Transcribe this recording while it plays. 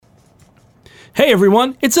Hey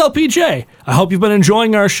everyone, it's LPJ. I hope you've been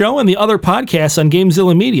enjoying our show and the other podcasts on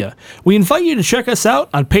Gamezilla Media. We invite you to check us out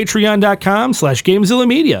on patreon.com/Gamezilla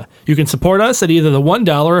Media. You can support us at either the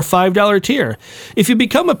 $1 or $5 tier. If you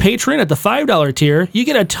become a patron at the $5 tier, you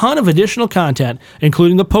get a ton of additional content,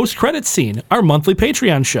 including the post-credits scene, our monthly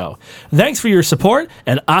Patreon show. Thanks for your support,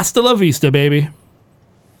 and hasta la vista, baby.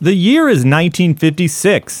 The year is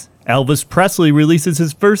 1956. Elvis Presley releases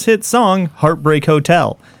his first hit song, Heartbreak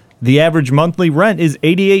Hotel. The average monthly rent is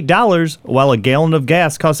 $88, while a gallon of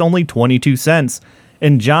gas costs only 22 cents.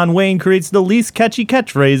 And John Wayne creates the least catchy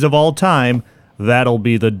catchphrase of all time, "That'll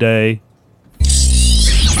be the day."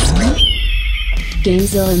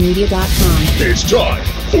 GameZillaMedia.com. It's time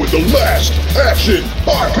for the Last Action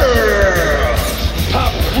Podcast!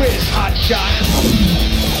 Pop quiz, hot shot.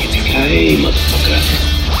 Yippee-ki-yay, motherfucker.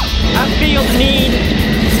 I feel the need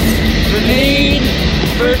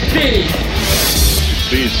for speed.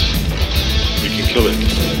 Please, we can kill it.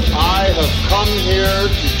 I have come here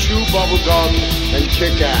to chew bubblegum and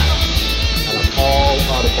kick ass. And I'm all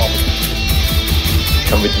out of bubblegum.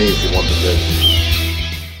 Come with me if you want to live.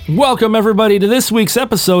 Welcome, everybody, to this week's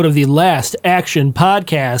episode of the Last Action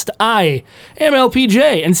Podcast. I am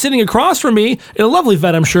LPJ, and sitting across from me in a lovely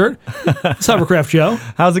Venom shirt, it's Hovercraft Joe.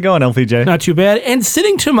 How's it going, LPJ? Not too bad. And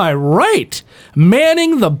sitting to my right,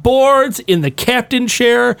 manning the boards in the captain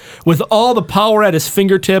chair with all the power at his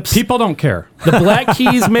fingertips, People don't care. the Black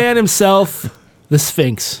Keys man himself, the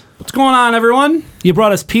Sphinx. What's going on, everyone? You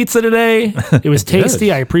brought us pizza today. It was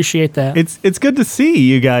tasty. I appreciate that. It's good to see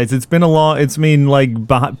you guys. It's been a long,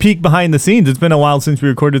 peek behind the scenes. It's been a while since we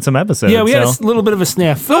recorded some episodes. Yeah, we had a little bit of a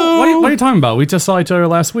snafu. What are you talking about? We just saw each other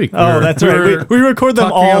last week. Oh, that's right. We record them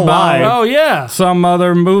talking all about- live. Oh, yeah. Some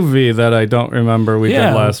other movie that I don't remember we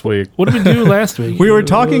did last week. What did we do last week? We were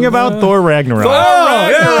talking about Thor Ragnarok.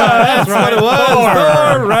 That's what it was.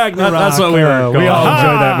 Thor Ragnarok. That's what we were We all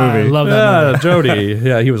enjoyed that I movie. love that movie. Jody.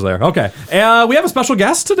 Yeah, he was there. Okay. We have a special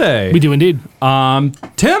guest today. We do indeed.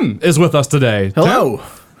 Tim is with us today. Hello. Tim,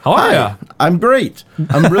 how are you? I'm great.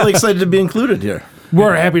 I'm really excited to be included here.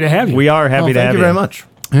 We're happy to have you. We are happy to have Thank you very much.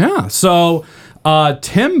 Yeah. So,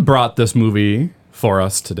 Tim brought this movie for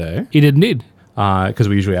us today. He did indeed. Because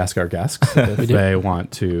we usually ask our guests if they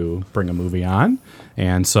want to bring a movie on.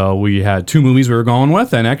 And so we had two movies we were going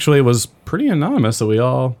with, and actually it was pretty anonymous, so we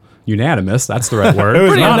all... Unanimous, that's the right word. It was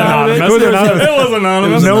Pretty not anonymous. anonymous. It was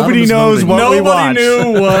anonymous. Nobody knows what we watched.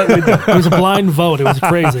 Nobody knew what we did. It was a blind vote. It was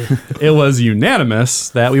crazy. It was unanimous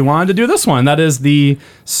that we wanted to do this one. That is The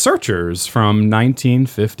Searchers from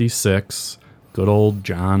 1956. Good old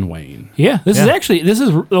John Wayne. Yeah, this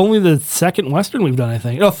is only the second Western we've done, I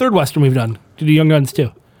think. Oh, third Western we've done. To do Young Guns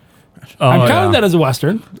too. I'm counting that as a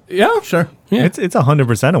Western. Yeah, Sure. Yeah. It's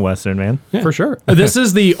 100% a Western, man. for sure. This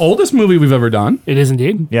is the oldest movie we've ever done. It is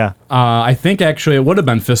indeed. Yeah. I think actually it would have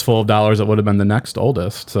been Fistful of Dollars. It would have been the next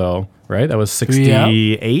oldest. So, right? That was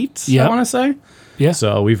 68, Yep. I want to say. Yeah.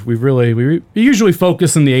 So we usually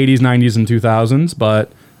focus in the 80s, 90s, and 2000s,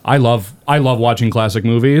 but I love watching classic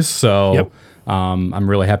movies. So Yep. I'm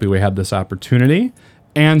really happy we had this opportunity.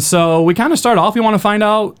 And so we kind of start off. We want to find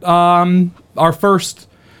out our first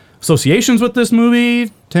associations with this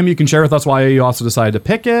movie. Tim, you can share with us why you also decided to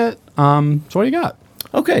pick it. So what do you got?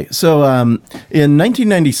 Okay, so in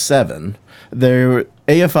 1997,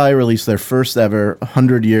 AFI released their first ever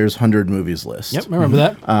 100 Years, 100 Movies list. Yep, I remember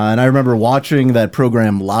that. And I remember watching that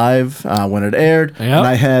program live when it aired.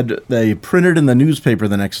 Yep. And they printed in the newspaper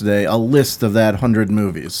the next day a list of that 100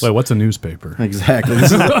 movies. Wait, what's a newspaper? Exactly.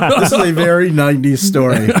 This is a very 90s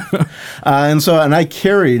story. And I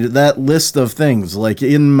carried that list of things like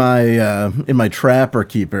in my trapper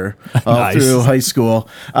keeper all Nice. through high school.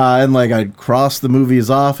 And I'd cross the movies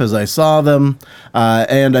off as I saw them.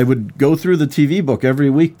 And I would go through the TV book every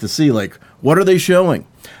week to see what are they showing.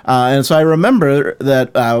 And so I remember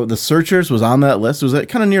that The Searchers was on that list. It was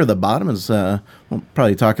kind of near the bottom. We'll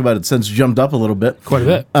probably talk about it since jumped up a little bit. Quite a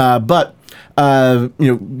bit. But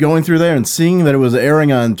going through there and seeing that it was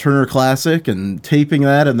airing on Turner Classic and taping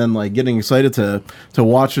that and then getting excited to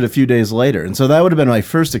watch it a few days later. And so that would have been my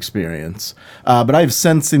first experience. But I've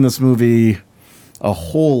since seen this movie a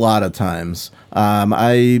whole lot of times.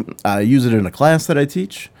 I use it in a class that I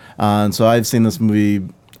teach. And so I've seen this movie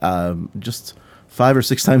just 5 or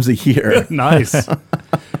 6 times a year. Nice.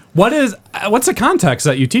 What's the context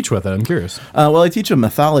that you teach with it? I'm curious. Well, I teach a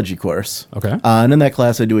mythology course. Okay. And in that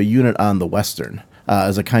class, I do a unit on the Western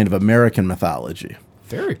as a kind of American mythology.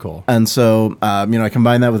 Very cool. And so, I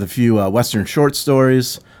combine that with a few Western short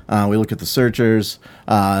stories. We look at the Searchers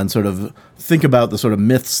and sort of think about the sort of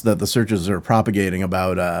myths that the Searchers are propagating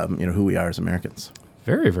about, who we are as Americans.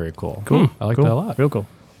 Very, very cool. Cool. I like that a lot. Real cool.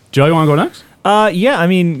 Joe, you want to go next? Yeah, I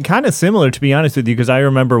mean, kind of similar, to be honest with you, because I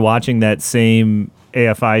remember watching that same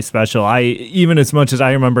AFI special. Even as much as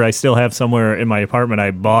I remember, I still have somewhere in my apartment,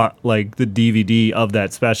 I bought like the DVD of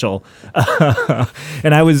that special.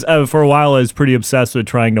 And I was, for a while, I was pretty obsessed with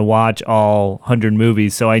trying to watch all 100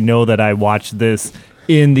 movies. So I know that I watched this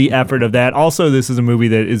in the effort of that. Also, this is a movie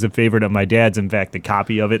that is a favorite of my dad's. In fact, the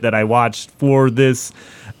copy of it that I watched for this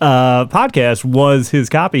podcast was his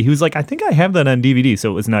copy. He was like, I think I have that on DVD, so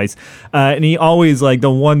it was nice. And he always, like, the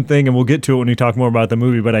one thing, and we'll get to it when we talk more about the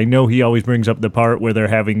movie, but I know he always brings up the part where they're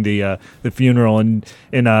having the funeral, and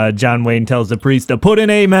John Wayne tells the priest to put an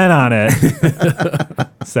amen on it.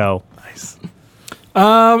 So nice.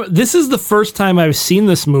 This is the first time I've seen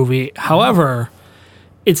this movie. However,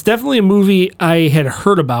 it's definitely a movie I had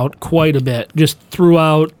heard about quite a bit just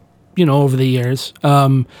throughout, over the years.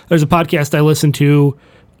 There's a podcast I listened to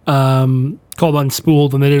called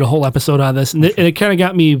Unspooled, and they did a whole episode on this, and it kind of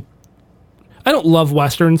got me. I don't love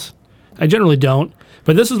Westerns. I generally don't.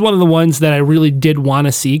 But this is one of the ones that I really did want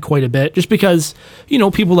to see quite a bit, just because,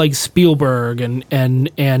 people like Spielberg and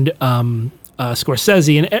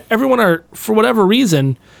Scorsese and everyone are, for whatever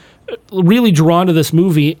reason, really drawn to this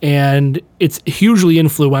movie, and it's hugely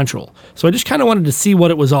influential. So I just kind of wanted to see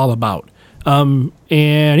what it was all about. And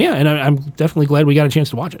I'm definitely glad we got a chance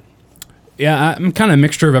to watch it. Yeah, I'm kind of a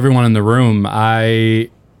mixture of everyone in the room.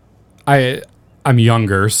 I'm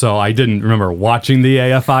younger, so I didn't remember watching the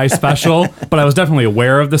AFI special, but I was definitely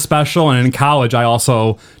aware of the special. And in college, I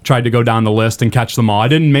also tried to go down the list and catch them all. I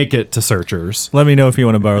didn't make it to Searchers. Let me know if you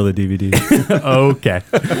want to borrow the DVD. Okay.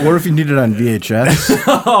 Or if you need it on VHS.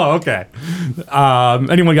 Oh, okay.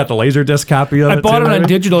 Anyone got the Laserdisc copy of it? I bought it on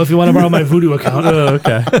digital if you want to borrow my Vudu account.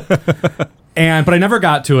 Okay. But I never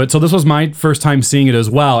got to it, so this was my first time seeing it as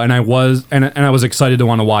well, and I was excited to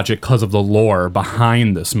want to watch it because of the lore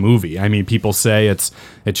behind this movie. I mean, people say it's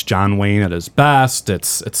John Wayne at his best.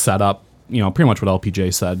 It's set up, pretty much what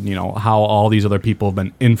LPJ said. How all these other people have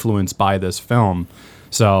been influenced by this film.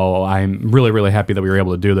 So I'm really, really happy that we were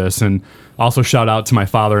able to do this. And also shout out to my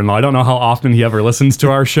father-in-law. I don't know how often he ever listens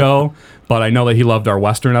to our show, but I know that he loved our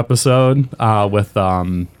Western episode with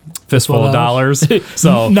Fistful of Dollars.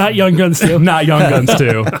 So not Young Guns 2. Not Young Guns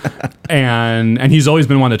 2. And he's always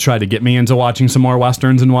been wanting to try to get me into watching some more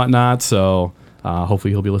Westerns and whatnot. So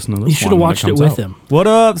hopefully he'll be listening to this. You should have watched it with him. What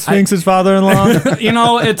up, Sphinx's father-in-law?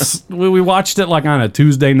 We watched it like on a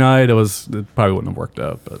Tuesday night. It probably wouldn't have worked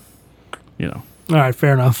out, but All right,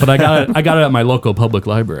 fair enough. But I got it at my local public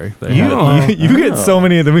library. You get so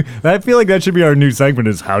many of them. I feel like that should be our new segment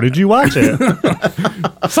is how did you watch it?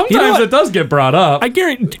 Sometimes it does get brought up. I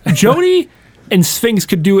guarantee Jody and Sphinx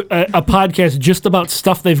could do a podcast just about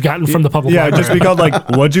stuff they've gotten from the public library. Yeah, just be called like,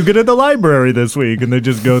 what'd you get at the library this week? And they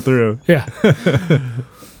just go through. Yeah.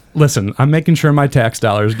 Listen, I'm making sure my tax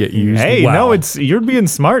dollars get used well. No, you're being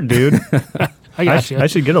smart, dude. I got you. I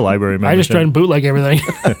should get a library membership. I just try and bootleg everything.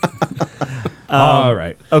 All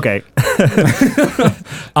right. Okay.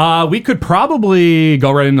 We could probably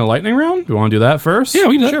go right into the lightning round. Do you want to do that first? Yeah,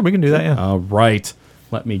 we can do that. Sure, we can do that, yeah. All right.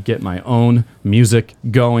 Let me get my own music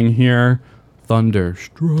going here.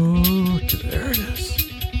 Thunderstruck. There it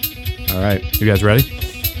is. All right. You guys ready?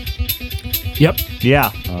 Yep.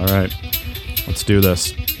 Yeah. All right. Let's do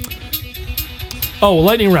this. Oh,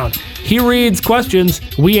 lightning round. He reads questions.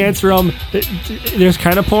 We answer them. There's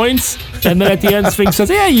kind of points. And then at the end, Sphinx says,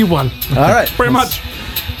 yeah, you won. All right. Pretty much.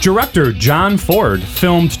 Director John Ford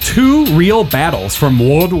filmed 2 real battles from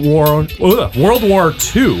World War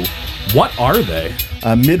II. What are they?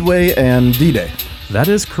 Midway and D-Day. That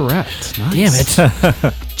is correct. Nice. Damn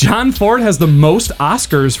it. John Ford has the most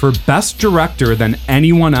Oscars for Best Director than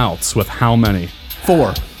anyone else, with how many?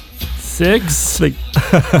 4. 6.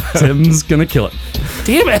 Tim's gonna kill it.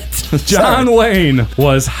 Damn it. John Wayne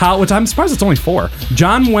was which I'm surprised it's only 4.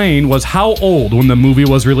 John Wayne was how old when the movie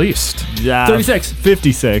was released? 36.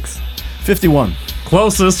 56. 51.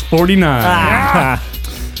 Closest, 49.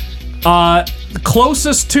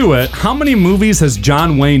 Closest to it, how many movies has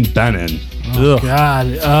John Wayne been in? Oh,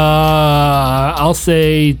 God. I'll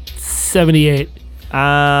say 78.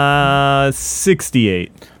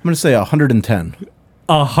 68. I'm going to say 110.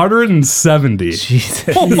 170.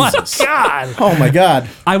 Jesus. Oh, my God. Oh, my God.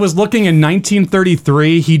 I was looking in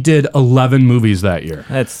 1933. He did 11 movies that year.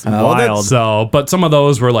 That's wild. But some of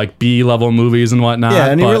those were like B-level movies and whatnot. Yeah,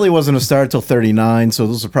 and he really wasn't a star till 39, so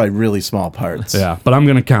those are probably really small parts. Yeah, but I'm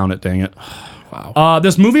going to count it, dang it. Wow.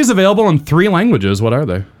 This movie is available in 3 languages. What are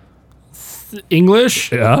they?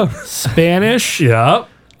 English. Yeah. Spanish. Yeah.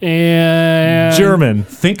 And German.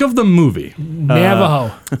 Think of the movie.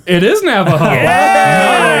 Navajo. It is Navajo.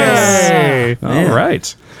 Yes! Nice. All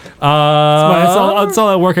right. That's all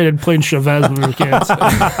that work I did playing Chavez when we were kids.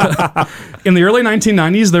 In the early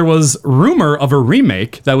 1990s, there was rumor of a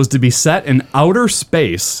remake that was to be set in outer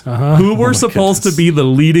space. Who were supposed to be the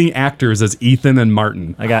leading actors as Ethan and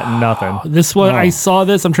Martin? I got nothing. This one, I saw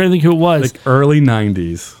this. I'm trying to think who it was. Like early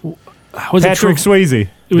 90s. Was Patrick Swayze.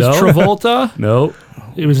 It was No. Travolta. No,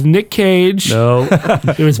 It was Nick Cage. no.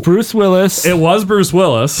 It was Bruce Willis. It was Bruce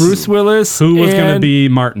Willis. Bruce Willis. Who was going to and- be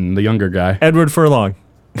Martin, the younger guy? Edward Furlong.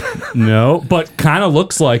 No, but kind of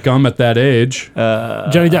looks like him at that age.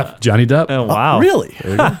 Johnny Depp. Johnny Depp. Oh, wow. Really?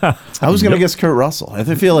 I was going to guess Kurt Russell. I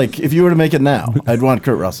feel like if you were to make it now, I'd want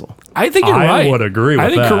Kurt Russell. I think you're I right. would agree I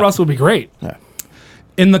with think that. Kurt Russell would be great.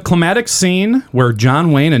 In the climatic scene where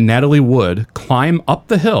John Wayne and Natalie Wood climb up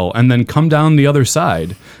the hill and then come down the other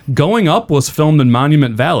side, going up was filmed in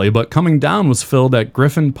Monument Valley, but coming down was filmed at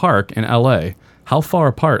Griffin Park in L.A. How far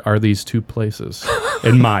apart are these two places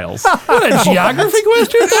in miles? What a geography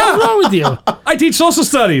question? What's wrong with you? I teach social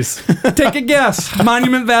studies. Take a guess.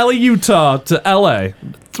 Monument Valley, Utah to L.A.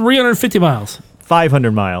 350 miles.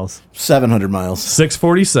 500 miles. 700 miles.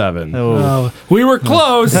 647. Oh, we were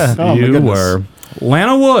close. Oh, my You goodness. were.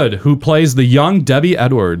 Lana Wood, who plays the young Debbie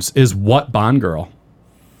Edwards, is what Bond girl?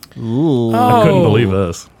 I couldn't believe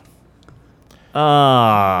this.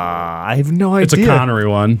 I have no idea. It's a Connery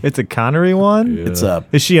one. It's a Connery one? It's a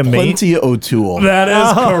Is she a mate? Plenty O'Toole. That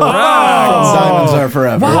is correct. Diamonds are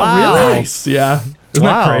forever. Nice. Yeah. Isn't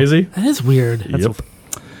Wow. that crazy? That is weird. Yep.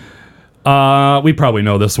 We probably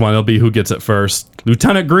know this one. It'll be who gets it first.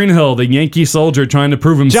 Lieutenant Greenhill, the Yankee soldier trying to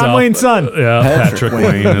prove himself. John Wayne's son. Yeah, Patrick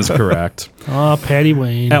Patrick Wayne is correct. Oh, Patty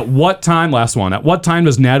Wayne. At what time, last one, at what time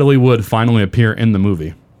does Natalie Wood finally appear in the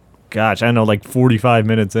movie? Gosh, I know, like 45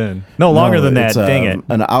 minutes in. No, longer than that. It's, Dang it.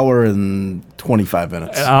 An hour and 25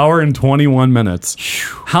 minutes. An hour and 21 minutes.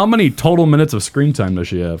 How many total minutes of screen time does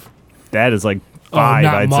she have? That is like Oh, 5,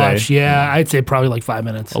 not I'd much. say. Yeah, I'd say probably like 5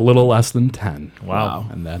 minutes. A little less than 10. Wow.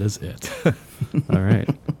 And that is it. All right.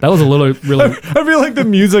 That was a little, really. I feel like the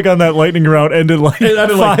music on that lightning round ended like It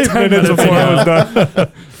ended like 5 10 minutes minutes before ago. I was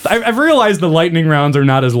done. I've realized the lightning rounds are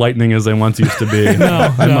not as lightning as they once used to be.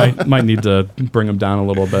 I might need to bring them down a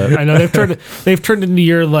little bit. I know they've turned into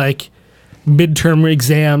your like midterm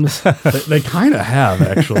exams. They kind of have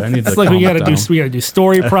actually. I need to. It's like we calm gotta it do down.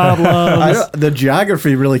 story problems. The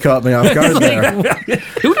geography really caught me off guard there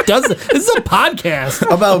Who does this? This is a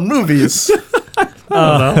podcast. about movies.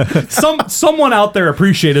 Someone out there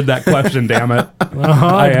appreciated that question. Damn it!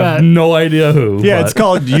 I have bet. no idea who. Yeah, but it's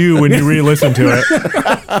called You when you re-listen to it.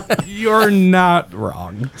 You're not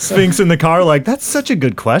wrong. Sphinx in the car, like, that's such a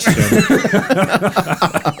good question.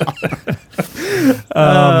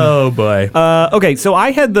 Oh boy. Okay, so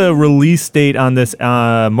I had the release date on this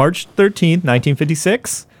March 13th,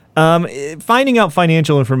 1956. Finding out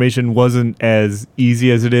financial information wasn't as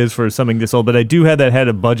easy as it is for something this old, but I do have that had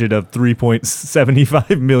a budget of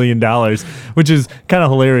 $3.75 million, which is kind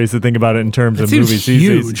of hilarious to think about it in terms of Seems movies these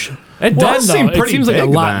days. huge. It Well, does no, seem it pretty seems like a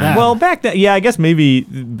big lot then. now. Well, back then, yeah, I guess maybe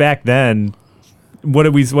back then. What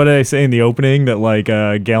did I say in the opening that like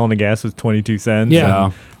a gallon of gas was 22 cents?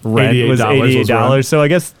 Yeah. and rent was $88 $88. So I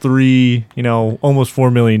guess almost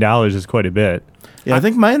 $4 million is quite a bit. Yeah, I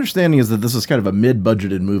think my understanding is that this is kind of a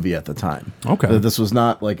mid-budgeted movie at the time. Okay. That this was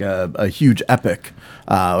not like a huge epic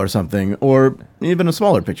or something, or even a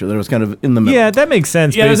smaller picture. That was kind of in the middle. Yeah, that makes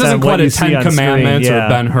sense. Yeah, this based on isn't what quite you a see Ten on screen. Commandments Yeah. or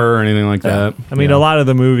Ben-Hur or anything like that. I mean, a lot of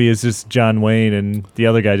the movie is just John Wayne and the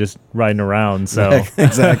other guy just riding around. So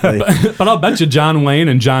exactly. But I'll bet you John Wayne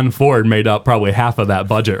and John Ford made up probably half of that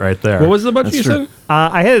budget right there. What was the budget That's you true. said?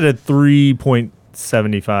 I had it at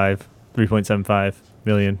 3.75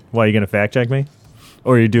 million. Why, are you going to fact check me?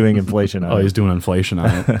 Or are you doing inflation on Oh, it? he's doing inflation on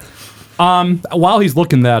it. While he's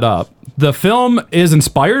looking that up, the film is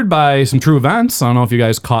inspired by some true events. I don't know if you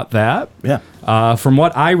guys caught that. Yeah. From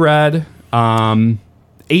what I read,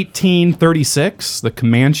 1836, the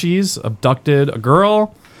Comanches abducted a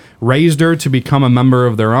girl, raised her to become a member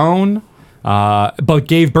of their own, but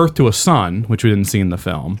gave birth to a son, which we didn't see in the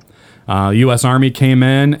film. U.S. Army came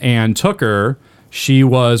in and took her. She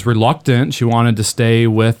was reluctant. She wanted to stay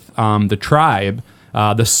with the tribe.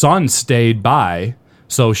 The son stayed by,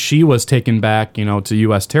 so she was taken back, to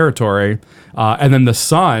U.S. territory. And then the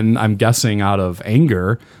son, I'm guessing out of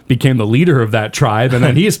anger, became the leader of that tribe, and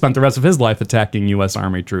then he spent the rest of his life attacking U.S.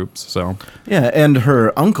 Army troops. So Yeah, and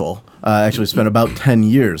her uncle actually spent about 10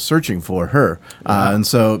 years searching for her. And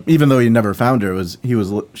so even though he never found her, she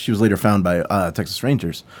was later found by Texas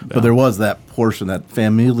Rangers. But there was that portion, that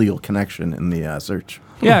familial connection in the search.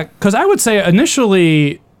 yeah, because I would say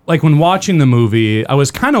initially, like when watching the movie, I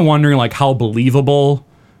was kind of wondering like how believable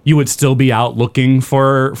you would still be out looking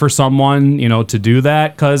for someone, to do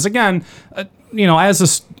that. Because again,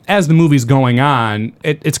 as the movie's going on,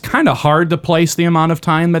 it's kind of hard to place the amount of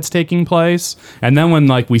time that's taking place. And then when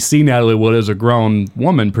we see Natalie Wood as a grown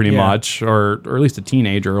woman, pretty much, or at least a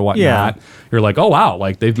teenager or whatnot, you're like, oh wow,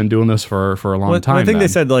 they've been doing this for a long time. I think they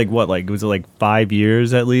said was it 5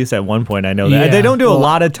 years at least at one point? I know that they don't do a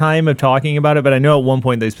lot of time of talking about it, but I know at one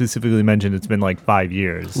point they specifically mentioned it's been 5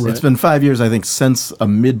 years. Right. It's been 5 years, I think, since a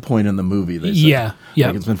midpoint in the movie. They said.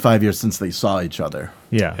 Yeah. It's been 5 years since they saw each other.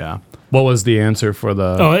 Yeah. What was the answer for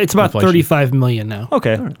the? Oh, it's about inflation? 35 million now.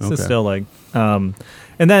 Okay. So still and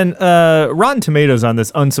then Rotten Tomatoes on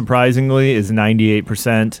this, unsurprisingly, is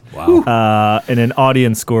 98%. Wow. And an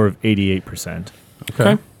audience score of 88%.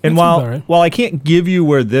 Okay. And That while I can't give you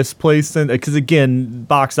where this placed in, because again,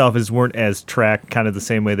 box office weren't as tracked kind of the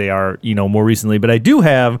same way they are, more recently, but I do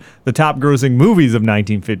have the top grossing movies of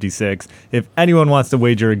 1956. If anyone wants to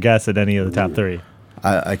wager a guess at any of the top three,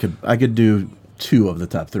 I could do 2 of the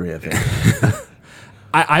top 3, I think.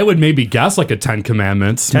 I would maybe guess a 10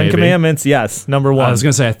 Commandments. Ten Commandments, yes, number 1. I was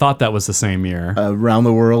gonna say I thought that was the same year. Around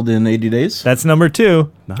the World in 80 Days. That's number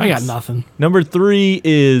 2. Nice. I got nothing. Number 3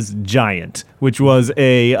 is Giant, which was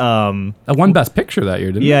a won Best Picture that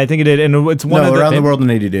year, didn't it? I think it did, and it's one of the Around the World in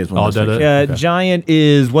 80 Days. Oh, did it? Okay. Giant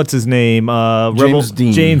is what's his name? James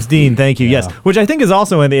Dean. James Dean. Thank you. Yes, which I think is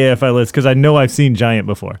also in the AFI list because I know I've seen Giant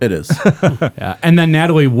before. It is. Yeah, and then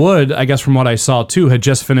Natalie Wood, I guess from what I saw too, had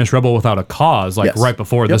just finished Rebel Without a Cause, Yes. right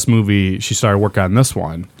before this movie. She started working on this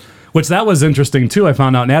one, which that was interesting too. I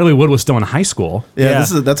found out Natalie Wood was still in high school. Yeah.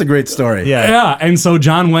 That's a great story. Yeah, and so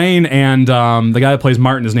John Wayne and the guy that plays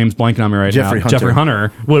Martin, his name's blanking on me right Jeffrey now. Hunter. Jeffrey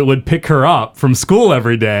Hunter would pick her up from school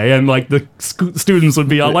every day, and the students would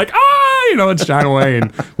be all like, it's John Wayne,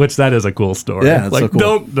 which that is a cool story. Yeah, it's so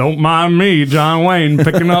cool. Don't mind me, John Wayne,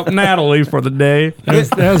 picking up Natalie for the day.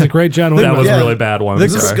 That was a great John Wayne. That was a Yeah. really bad one.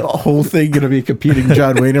 Is this whole thing going to be competing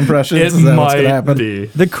John Wayne impressions? It Is that what's going to might happen? be.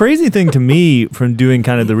 The crazy thing to me from doing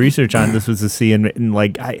kind of the research on this was to see, and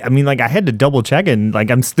I had to double check it, and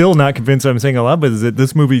I'm still not convinced I'm saying a lot, but is that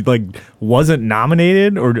this movie wasn't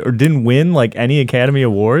nominated or didn't win any Academy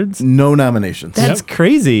Awards? No nominations. That's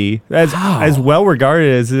crazy. As well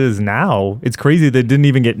regarded as it is now, it's crazy that it didn't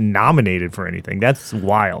even get nominated for anything. That's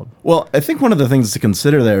wild. Well, I think one of the things to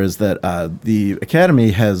consider there is that the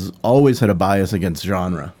Academy has always had a bias against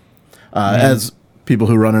genre. As people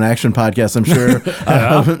who run an action podcast, I'm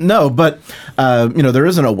sure no, but there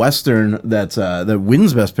isn't a Western that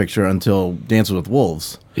wins Best Picture until Dances with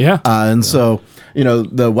Wolves. Yeah. So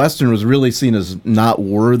the Western was really seen as not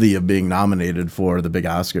worthy of being nominated for the big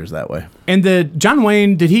Oscars that way. And John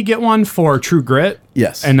Wayne, did he get one for True Grit?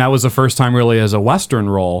 Yes. And that was the first time really as a Western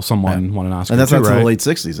role someone won an Oscar. And that's too, not right? the late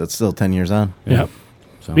 60s. That's still 10 years on. Yeah.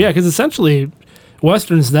 So. Yeah, because essentially,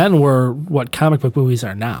 Westerns then were what comic book movies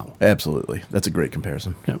are now. Absolutely. That's a great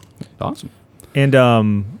comparison. Yeah. Awesome. And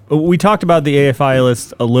we talked about the AFI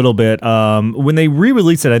list a little bit. When they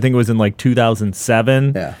re-released it, I think it was in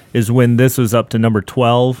 2007, is when this was up to number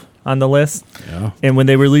 12 on the list. Yeah. And when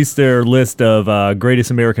they released their list of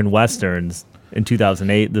greatest American Westerns in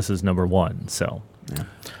 2008, this is number 1. So,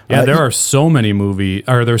 yeah, there are so many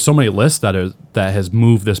there's so many lists that has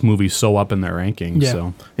moved this movie so up in their rankings. Yeah.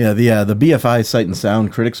 So Yeah, the BFI Sight and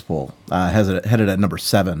Sound Critics Poll has it headed at number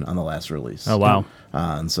 7 on the last release. oh wow.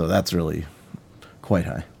 And so that's really quite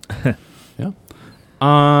high. yeah.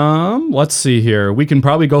 Let's see here. We can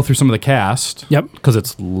probably go through some of the cast. Yep. Because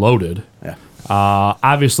it's loaded. Yeah.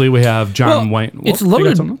 Obviously, we have John Wayne. It's you got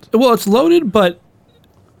loaded. something? Well, it's loaded, but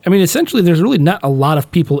I mean, essentially, there's really not a lot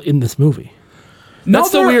of people in this movie. No,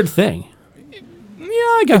 That's the weird thing. Yeah,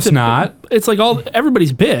 I guess not. It's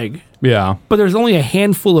everybody's big, Yeah. but there's only a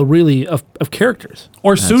handful of characters.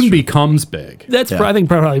 Or soon becomes big. That's I think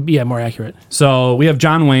probably more accurate. So we have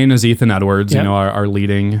John Wayne as Ethan Edwards, Yep. our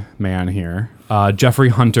leading man here. Jeffrey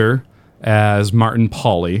Hunter as Martin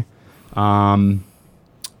Pauly.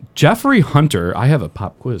 Jeffrey Hunter, I have a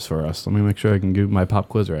pop quiz for us. Let me make sure I can give my pop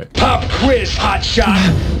quiz right. Pop quiz, hot shot.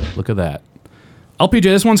 Look at that. LPJ,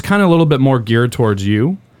 this one's kind of a little bit more geared towards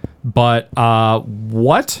you, but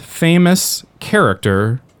what famous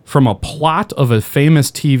character from a plot of a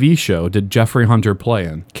famous TV show did Jeffrey Hunter play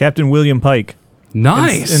in? Captain William Pike.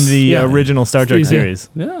 Nice. In the original Star Trek Easy. series.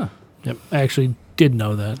 Yeah. Yep, I actually did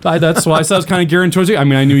know that. That's why I said I was kind of gearing towards you. I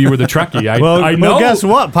mean, I knew you were the Trekkie. I know. Well, guess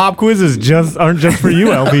what? Pop quizzes aren't just for you,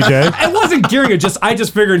 LPJ. I wasn't gearing it. I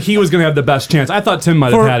just figured he was going to have the best chance. I thought Tim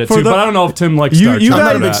might have had it too, but I don't know if Tim likes Star Trek. I'm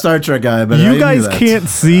not a big Star Trek guy, but I You knew guys that. can't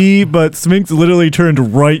see, but Spinks literally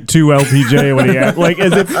turned right to LPJ when he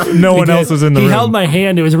as if no one else was in the He room. held my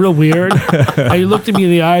hand. It was real weird. He looked at me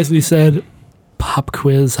in the eyes and he said, Pop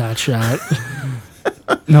quiz, hotshot.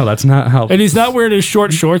 No, that's not how. And he's not wearing his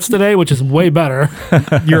short shorts today, which is way better.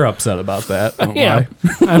 You're upset about that. Don't Yeah.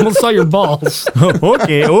 lie. I almost saw your balls.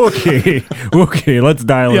 Okay. Let's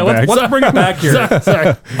dial Yeah, it back. let's bring it back here. Sorry.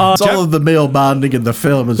 It's all of the male bonding in the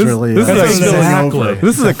film is really this is spilling exactly. over.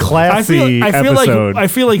 This is a classy episode. I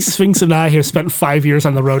feel like Sphinx and I have spent 5 years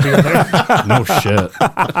on the road together. No shit.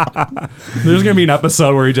 There's gonna be an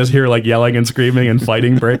episode where you just hear like yelling and screaming and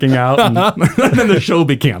fighting breaking out, and then the show will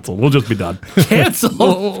be canceled. We'll just be done. Cancel.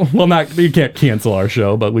 Well, not you can't cancel our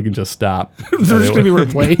show, but we can just stop. They're just gonna be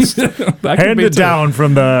replaced. Hand it down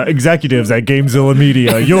from the executives at Gamezilla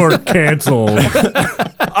Media. You're canceled.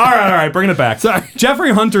 All right, bringing it back. Sorry.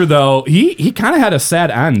 Jeffrey Hunter, though, he kind of had a sad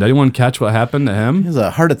end. Anyone catch what happened to him? He has a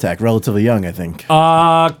heart attack, relatively young, I think.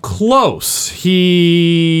 Close.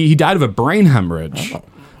 He died of a brain hemorrhage.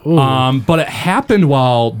 But it happened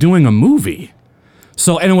while doing a movie.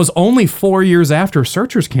 So, and it was only 4 years after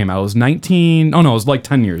Searchers came out. It was 19. Oh, no, it was like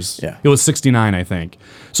 10 years. Yeah. It was 69, I think.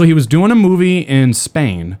 So he was doing a movie in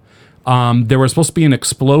Spain. There was supposed to be an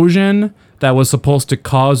explosion that was supposed to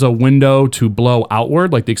cause a window to blow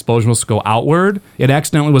outward. Like the explosion was to go outward. It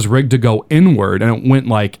accidentally was rigged to go inward, and it went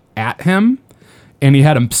like at him. And he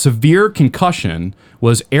had a severe concussion,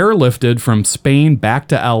 was airlifted from Spain back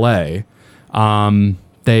to LA.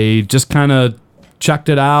 They just kind of checked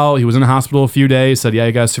it out. He was in the hospital a few days, said, yeah,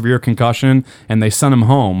 he got a severe concussion, and they sent him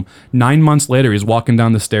home. 9 months later, he's walking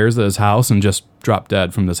down the stairs at his house and just dropped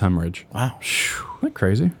dead from this hemorrhage. Wow. Isn't that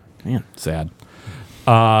crazy? Man. Sad.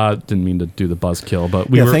 Didn't mean to do the buzzkill, but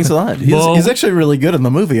Thanks a lot. He's actually really good in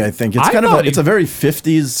the movie, I think. It's I kind of thought it's a very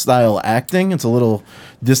 50s style acting. It's a little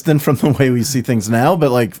distant from the way we see things now,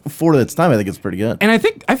 but like for its time, I think it's pretty good. And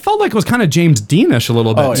I felt like it was kind of James Deanish a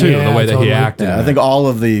little bit Oh, too, yeah, the way that totally. he acted. Yeah, in I it. think all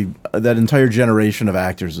of that entire generation of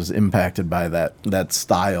actors was impacted by that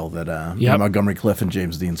style that Yep. Montgomery Clift and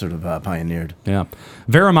James Dean sort of pioneered. Yeah.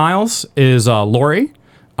 Vera Miles is Lori,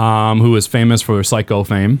 who is famous for Psycho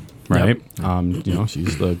fame, right?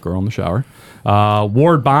 She's the girl in the shower.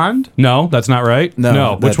 Ward Bond? No, that's not right.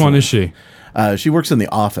 No, Which that's one not- is she? She works in the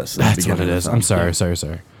office. At the That's what beginning it of the is. film. I'm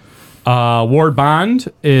sorry. Ward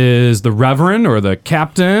Bond is the Reverend or the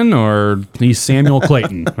Captain, or he's Samuel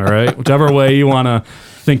Clayton. All right, whichever way you want to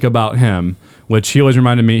think about him. Which he always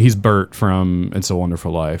reminded me, he's Bert from It's a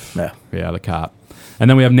Wonderful Life. Yeah, the cop. And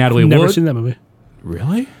then we have Natalie Never Wood. seen that movie.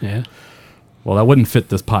 Really? Yeah. Well, that wouldn't fit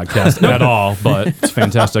this podcast at all, but it's a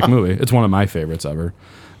fantastic movie. It's one of my favorites ever.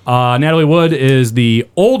 Natalie Wood is the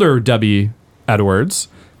older Debbie Edwards.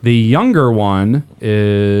 The younger one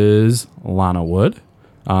is Lana Wood,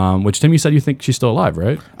 which, Tim, you said you think she's still alive,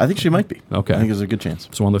 right? I think she might be. Okay. I think there's a good chance.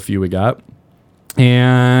 It's one of the few we got.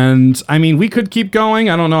 And, I mean, we could keep going.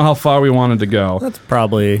 I don't know how far we wanted to go. That's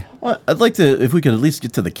probably. Well, I'd like to, if we could at least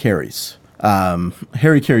get to the Carries.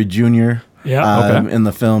 Harry Carey Jr. Yeah. Okay. In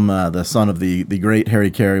the film, the son of the great Harry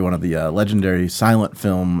Carey, one of the legendary silent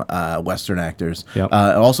film Western actors. Yep.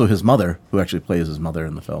 Also his mother, who actually plays his mother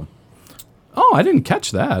in the film. Oh, I didn't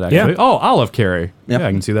catch that, actually. Yeah. Oh, Olive Carey. Yep. Yeah,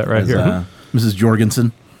 I can see that right As, here. Mrs.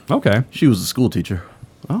 Jorgensen. Okay. She was a school teacher.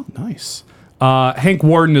 Oh, nice. Hank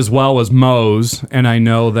Warden as well as Mose, and I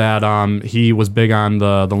know that he was big on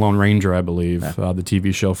the Lone Ranger, I believe, the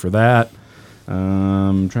TV show for that.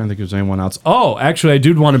 I'm trying to think if there's anyone else. Oh, actually, I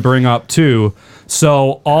did want to bring up, too.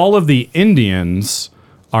 So all of the Indians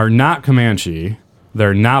are not Comanche.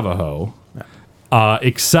 They're Navajo,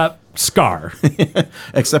 except Scar.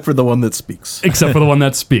 Except for the one that speaks. Except for the one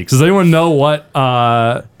that speaks. Does anyone know what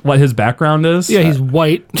his background is? Yeah, he's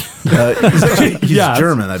white. He's Yeah.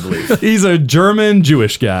 German, I believe. He's a German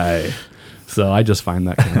Jewish guy. So I just find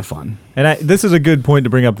that kind of fun. And this is a good point to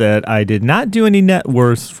bring up that I did not do any net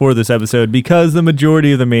worths for this episode because the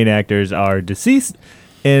majority of the main actors are deceased,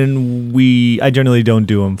 and I generally don't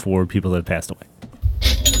do them for people that have passed away.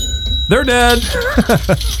 They're dead.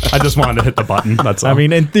 I just wanted to hit the button. That's all. I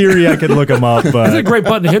mean, in theory, I could look them up, It's a but great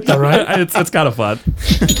button to hit, though, right? it's kind of fun.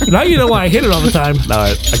 Now you know why I hit it all the time. No,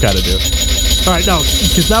 I kind of do. All right, no,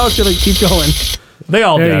 because now it's going to keep going. They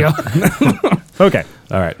all There dead. you go. okay.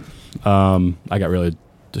 All right. I got really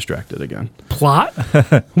distracted again. Plot?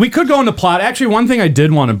 We could go into plot. Actually, one thing I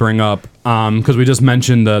did want to bring up, because we just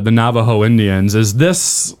mentioned the Navajo Indians, is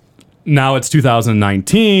this. Now it's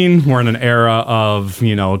 2019. We're in an era of,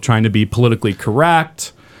 trying to be politically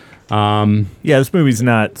correct. Yeah, this movie's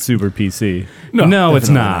not super PC. No, it's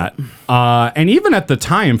not. And even at the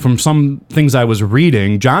time, from some things I was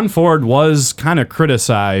reading, John Ford was kind of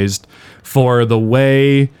criticized for the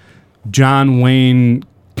way John Wayne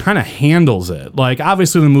kind of handles it. Like,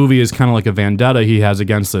 obviously the movie is kind of like a vendetta he has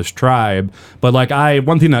against this tribe, but like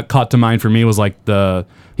one thing that caught to mind for me was like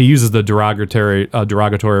he uses the derogatory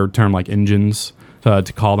term like Injuns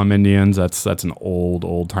to call them Indians. That's an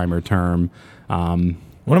old timer term.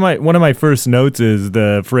 One of my first notes is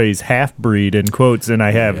the phrase half breed in quotes, and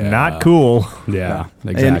I have not cool. Yeah,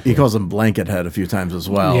 exactly. And he calls him Blanket Head a few times as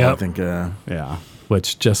well. Yep. I think. Yeah,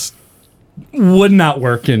 which just would not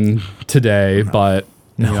work in today, but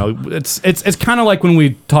you know, it's kind of like when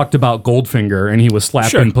we talked about Goldfinger and he was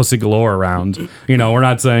slapping Pussy Galore around. You know, we're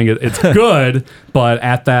not saying it's good, but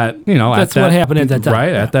at that, you know, That's what happened at that time.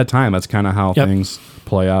 right? At that time, that's kind of how things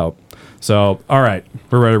play out. So, all right,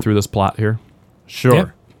 we're ready through this plot here. Sure. Yep.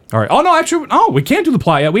 All right. Oh no, actually, we can't do the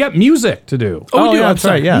plot yet. We got music to do. Oh, we do. yeah, I'm that's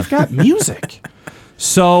sorry. right, yeah. We've got music.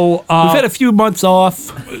 So We've had a few months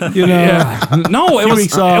off. You know. no, it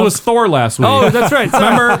weeks off. was Thor last week. Oh, that's right.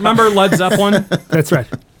 remember Led Zeppelin? That's right.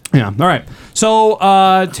 Yeah. All right. So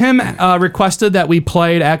Tim requested that we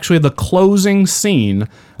played actually the closing scene,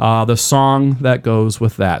 the song that goes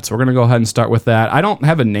with that. So we're gonna go ahead and start with that. I don't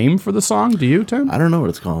have a name for the song. Do you, Tim? I don't know what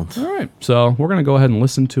it's called. All right. So we're gonna go ahead and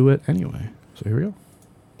listen to it anyway. So here we go.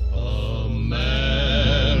 A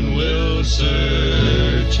man will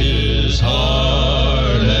search his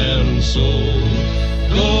heart and soul,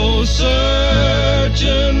 go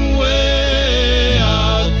searching way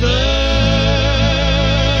out there.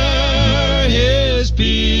 His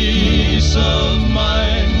peace of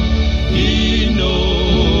mind he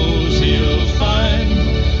knows he'll find,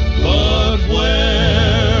 but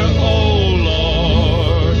where, oh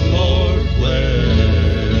Lord, Lord, where?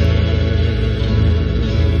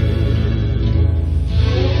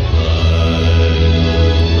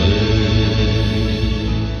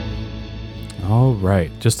 All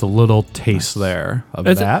right. Just a little taste there of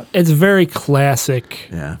that. It's very classic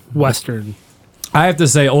Yeah. Western. I have to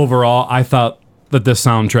say, overall, I thought that this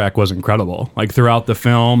soundtrack was incredible. Like throughout the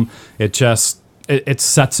film, it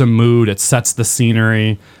sets a mood. It sets the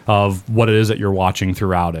scenery of what it is that you're watching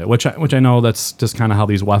throughout it. Which I know that's just kind of how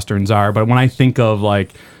these westerns are. But when I think of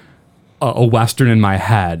like a western in my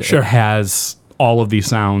head, Sure. it has all of these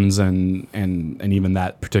sounds, and even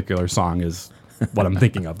that particular song is what I'm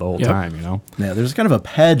thinking of the whole time. You know. Yeah, there's kind of a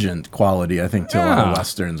pageant quality, I think, to a lot of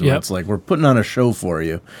westerns where Yep. it's like we're putting on a show for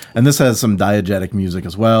you, and this has some diegetic music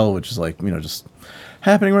as well, which is like just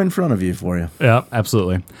happening right in front of you for you. Yeah,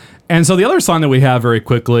 absolutely. And so the other song that we have very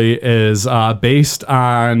quickly is based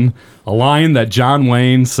on a line that John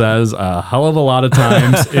Wayne says a hell of a lot of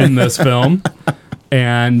times in this film,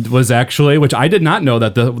 and was actually, which I did not know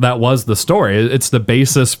that was the story. It's the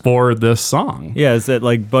basis for this song. Yeah, it's that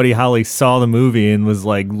like Buddy Holly saw the movie and was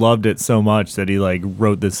like loved it so much that he like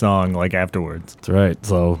wrote this song like afterwards. That's right.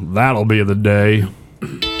 So that'll be the day.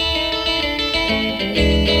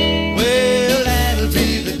 Well, that'll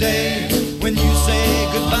be the day when you say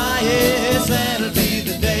goodbye. Yes, that'll be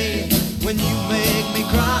the day when you make me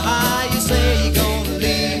cry. You say you're gonna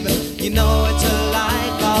leave, you know it's a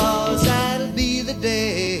lie, 'cause that'll be the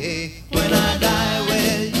day when I die.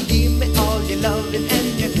 Well, you give me all your loving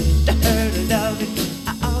and your hurt loving,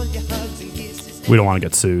 all your hugs and kisses. We don't want to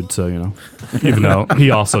get sued, so even though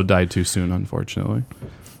he also died too soon, unfortunately.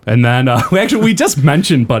 And then we just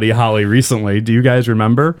mentioned Buddy Holly recently. Do you guys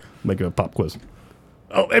remember? Make a pop quiz.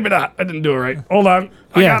 Oh, maybe not. I didn't do it right. Hold on.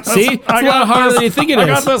 I got this. See? It's a lot harder than you think it I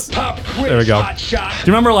got is. this. Pop quiz, There we go. hot shot. Do you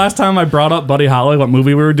remember last time I brought up Buddy Holly, what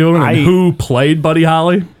movie we were doing, and who played Buddy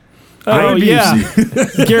Holly? Oh, yeah.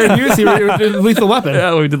 Gary Busey, Lethal Weapon.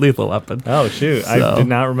 Yeah, we did Lethal Weapon. Oh shoot, I So- did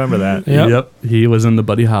not remember that. Yep. He was in the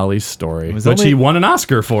Buddy Holly story, which only- he won an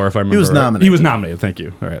Oscar for, if I remember was right. nominated. He was nominated. Thank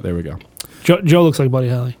you. All right, there we go. Joe looks like Buddy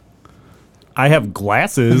Holly. I have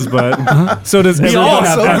glasses, but so does We all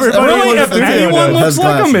everyone. have everybody Really, looks if like anyone has looks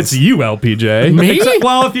like him, glasses. it's you, LPJ. Me?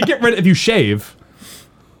 Well, if you shave,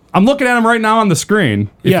 I'm looking at him right now on the screen.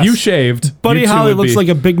 If Yes. you shaved, Buddy you two Holly would looks be- like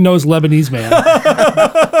a big-nosed Lebanese man.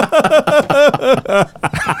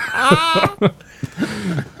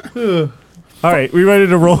 All right, we ready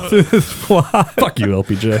to roll through this plot? Fuck you,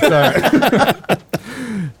 LPJ.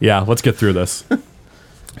 Yeah, let's get through this.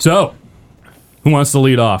 So, who wants to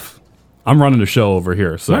lead off? I'm running the show over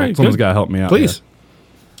here, so All right, someone's good. got to help me out. Please.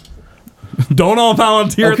 here. Don't all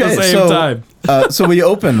volunteer at the same time. So we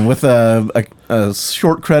open with a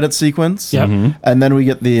short credit sequence, Yep. and then we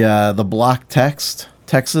get the block text,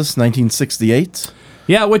 Texas, 1968.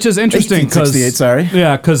 Yeah, which is interesting because 1868, sorry.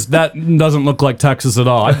 Yeah, because that doesn't look like Texas at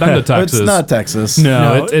all. I've been to Texas. It's not Texas.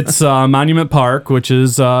 No, it's Monument Park, which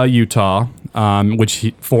is Utah,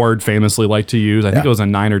 which Ford famously liked to use. I think Yeah. it was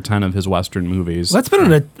in 9 or 10 of his Western movies.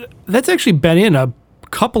 That's actually been in a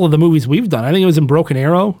couple of the movies we've done. I think it was in Broken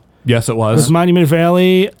Arrow. Yes, it It was was. Monument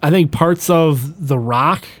Valley. I think parts of The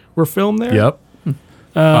Rock were filmed there. Yep.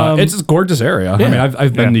 It's a gorgeous area. I mean,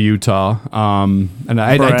 I've been to Utah, and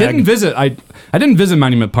I didn't visit. I didn't visit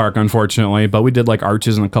Monument Park, unfortunately, but we did like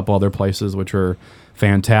Arches and a couple other places, which were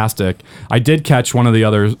fantastic. I did catch one of the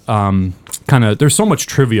other kind of. There's so much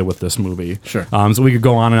trivia with this movie. Sure. So we could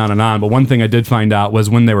go on and on and on. But one thing I did find out was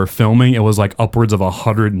when they were filming, it was like upwards of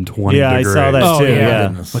 120 Yeah, degrees. I saw that Oh, too.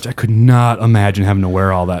 yeah. Yeah. Which I could not imagine having to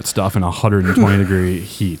wear all that stuff in 120 degree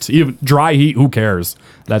heat. Even dry heat, who cares?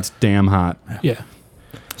 That's damn hot. Yeah.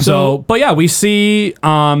 So, but yeah, we see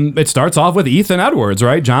it starts off with Ethan Edwards,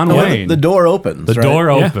 right? John Yeah, Wayne. the door opens. The right? door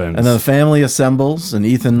Yeah. opens. And then the family assembles, and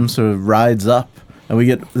Ethan sort of rides up, and we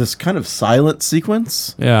get this kind of silent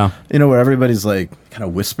sequence. yeah. You know, where everybody's like kind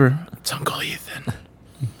of whisper, "It's Uncle Ethan.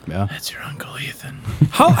 Yeah. It's your Uncle Ethan."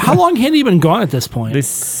 How long had he been gone at this point?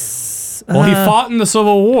 Well, he fought in the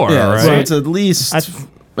Civil War, Yeah, right? so it's at least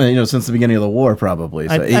since the beginning of the war, probably.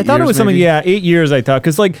 So I thought it was something, 8 years, I thought.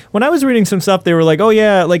 Because, like, when I was reading some stuff, they were like, oh,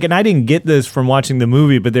 yeah, like, and I didn't get this from watching the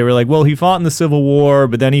movie, but they were like, well, he fought in the Civil War,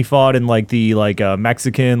 but then he fought in, like, the,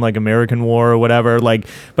 Mexican, American War or whatever. Like,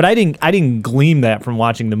 but I didn't glean that from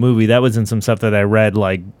watching the movie. That was in some stuff that I read,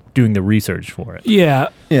 like, doing the research for it. Yeah.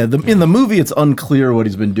 Yeah, in the movie, it's unclear what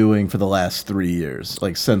he's been doing for the last 3 years,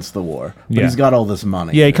 like since the war. But Yeah. he's got all this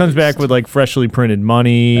money. Yeah, he comes back with, like, freshly printed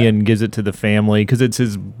money and gives it to the family because it's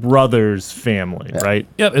his brother's family, right?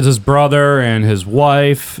 Yep, it's his brother and his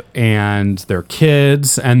wife and their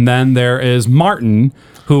kids. And then there is Martin,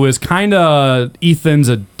 who is kind of Ethan's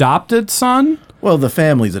adopted son. Well, the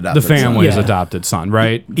family's adopted. The family's Yeah. adopted son,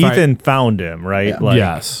 right? Ethan found him, right? Yeah. Like,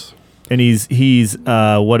 Yes. And he's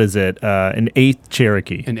what is it? An 8th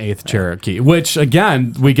Cherokee. An 8th Cherokee, which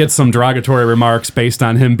again, we get some derogatory remarks based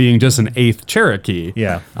on him being just an 8th Cherokee.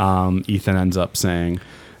 Yeah. Ethan ends up saying.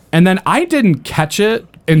 And then I didn't catch it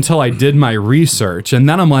until I did my research. And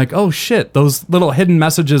then I'm like, oh shit, those little hidden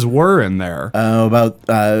messages were in there. About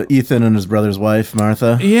Ethan and his brother's wife,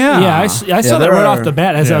 Martha. Yeah. Yeah, I saw that there right are- off the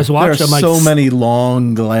bat as I was There watching. are I'm like, so many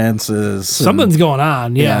long glances. something's going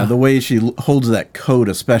on. Yeah. The way she holds that coat,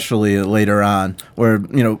 especially later on, where,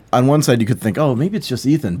 on one side you could think, oh, maybe it's just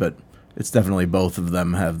Ethan, but it's definitely both of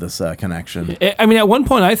them have this connection. I mean, at one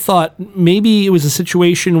point I thought maybe it was a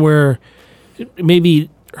situation where maybe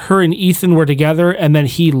her and Ethan were together and then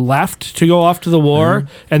he left to go off to the war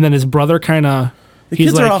and then his brother kind of... The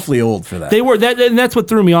kids are awfully old for that. They were that, and that's what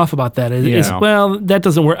threw me off about that. Well, that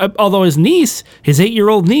doesn't work. Although his niece, his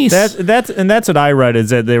 8-year-old niece, That's what I read is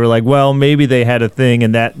that they were like, well, maybe they had a thing,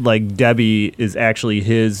 and that like Debbie is actually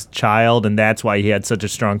his child, and that's why he had such a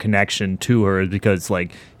strong connection to her, is because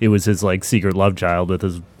like it was his like secret love child with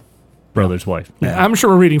his brother's wife. I'm sure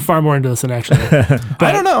we're reading far more into this than actually.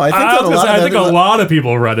 I don't know. I think that I think a lot of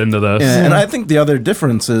people read into this. Yeah, and I think the other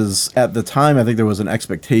difference is at the time, I think there was an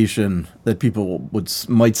expectation that people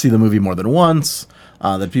might see the movie more than once,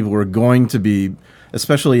 that people were going to be,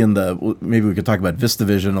 especially in maybe we could talk about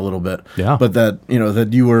VistaVision a little bit. Yeah. But that, that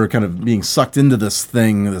you were kind of being sucked into this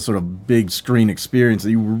thing, this sort of big screen experience,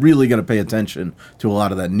 that you were really going to pay attention to a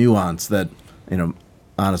lot of that nuance that,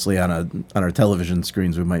 honestly, on our television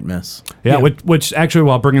screens we might miss. Yeah, which actually,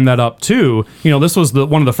 while bringing that up too, this was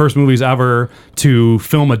one of the first movies ever to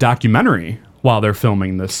film a documentary while they're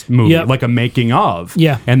filming this movie, Yep. like a making of.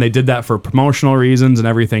 Yeah. And they did that for promotional reasons and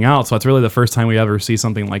everything else. So it's really the first time we ever see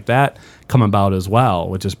something like that come about as well,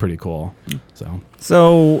 which is pretty cool.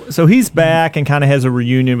 So he's back and kind of has a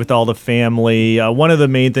reunion with all the family. One of the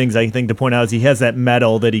main things I think to point out is he has that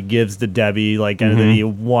medal that he gives to Debbie, like that he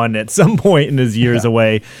won at some point in his years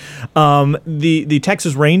away. The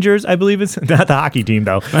Texas Rangers, I believe it's not the hockey team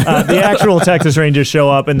though. The actual Texas Rangers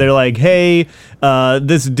show up and they're like, "Hey,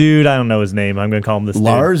 this dude, I don't know his name. I'm going to call him this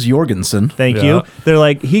Lars Jorgensen. Thank Yeah. you. They're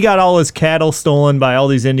like, he got all his cattle stolen by all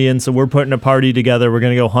these Indians, so we're putting a party together. We're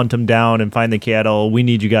going to go hunt him down and find the cattle. We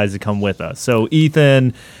need you guys to come with us." So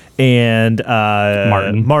Ethan and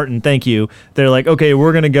Martin, thank you. They're like, okay,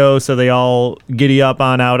 we're going to go. So they all giddy up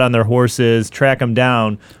on out on their horses, track them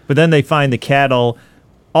down. But then they find the cattle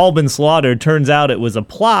all been slaughtered. Turns out it was a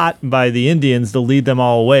plot by the Indians to lead them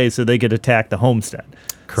all away so they could attack the homestead.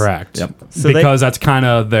 Correct. Yep. So because that's kind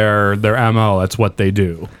of their MO. That's what they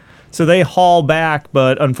do. So they haul back,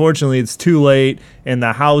 but unfortunately it's too late, and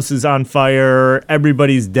the house is on fire,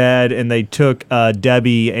 everybody's dead, and they took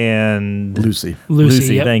Debbie and Lucy.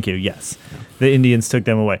 Lucy, yep. Thank you, yes. The Indians took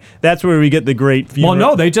them away. That's where we get the great funeral.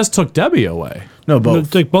 Well, no, they just took Debbie away. No,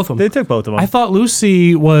 both. Like both of them. They took both of them. I thought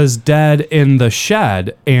Lucy was dead in the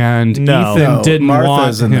shed, and No. Ethan No, didn't Martha's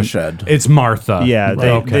want in him. the shed. It's Martha. Yeah,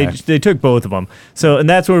 Okay. they took both of them. So, and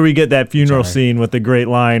that's where we get that funeral scene with the great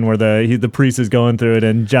line where the priest is going through it,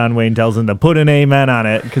 and John Wayne tells him to put an amen on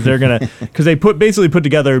it because they're gonna because they basically put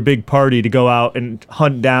together a big party to go out and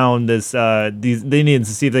hunt down the Indians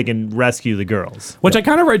to see if they can rescue the girls. Which I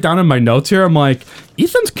kind of write down in my notes here. I'm like,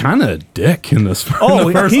 Ethan's kind of a dick in this. Oh, in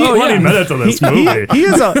the first he- 20 minutes of this movie.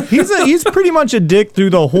 He's pretty much a dick through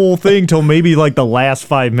the whole thing till maybe like the last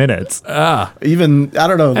 5 minutes. Even, I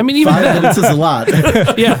don't know. I mean, even 5 then- minutes is a lot.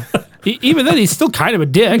 Yeah. Even then, he's still kind of a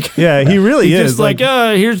dick. Yeah, he really He's is. just like,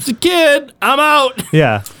 here's the kid. I'm out.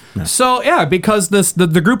 yeah. So yeah, because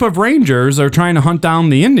the group of Rangers are trying to hunt down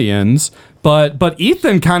the Indians, but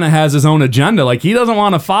Ethan kind of has his own agenda. Like he doesn't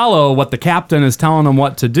want to follow what the captain is telling him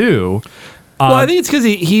what to do. Well, I think it's because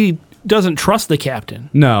he doesn't trust the captain.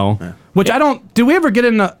 No, which I don't. Do we ever get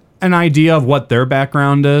an idea of what their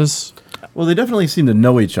background is? Well, they definitely seem to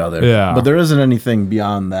know each other. Yeah. But there isn't anything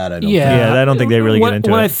beyond that, I don't think. Yeah, I don't think they really get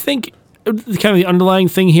into what it. I think kind of the underlying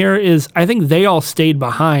thing here is I think they all stayed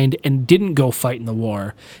behind and didn't go fight in the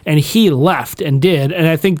war. And he left and did. And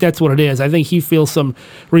I think that's what it is. I think he feels some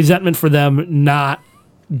resentment for them not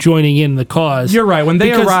joining in the cause. You're right. When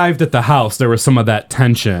they Because- arrived at the house, there was some of that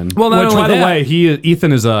tension. Well, not which, only by the that- way,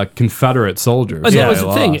 Ethan is a Confederate soldier. But so that was they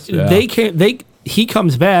the thing. lost, yeah. They can't. He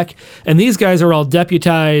comes back, and these guys are all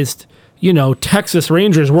deputized, Texas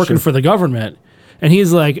Rangers working for the government, and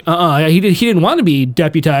he's like, he didn't want to be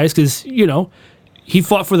deputized because he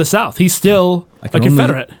fought for the South. He's still a can only-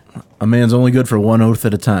 Confederate. A man's only good for one oath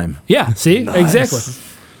at a time. Yeah. See, exactly.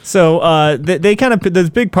 So they kind of this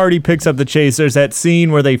big party picks up the chase. There's that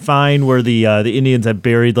scene where they find where the Indians have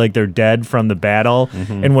buried like their dead from the battle,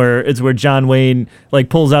 and where John Wayne like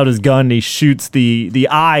pulls out his gun and he shoots the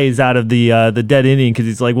eyes out of the dead Indian because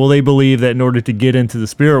he's like, well, they believe that in order to get into the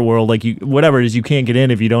spirit world, like whatever it is, you can't get in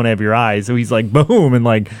if you don't have your eyes. So he's like, boom, and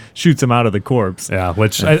like shoots him out of the corpse. Yeah,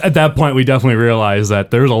 which at that point we definitely realized that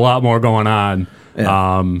there's a lot more going on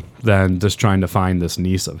than just trying to find this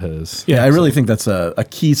niece of his. Yeah, I really think that's a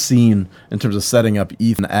key scene in terms of setting up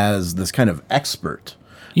Ethan as this kind of expert.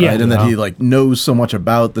 Yeah. Right? And that he like knows so much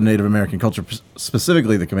about the Native American culture,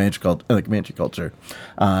 specifically the Comanche culture,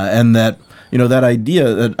 and that that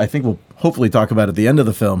idea that I think we'll hopefully talk about at the end of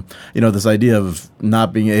the film. This idea of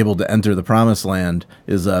not being able to enter the Promised Land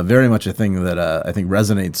is very much a thing that I think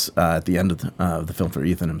resonates at the end of the film for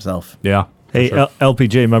Ethan himself. Yeah. Hey,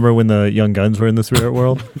 LPJ, remember when the Young Guns were in the spirit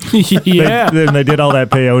world? Yeah. Then they did all that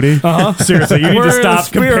peyote. Seriously, you need We're to in the stop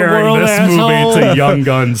spirit comparing world, this asshole. movie to Young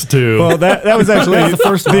Guns 2. Well, that was actually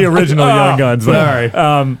the original Young Guns. but-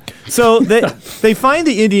 sorry. So they find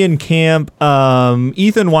the Indian camp.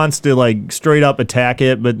 Ethan wants to like straight up attack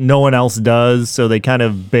it, but no one else does. So they kind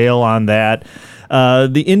of bail on that.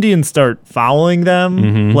 The Indians start following them,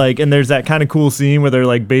 and there's that kind of cool scene where they're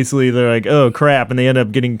like, oh crap, and they end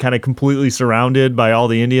up getting kind of completely surrounded by all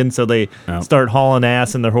the Indians. So they start hauling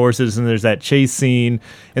ass in their horses, and there's that chase scene,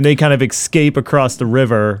 and they kind of escape across the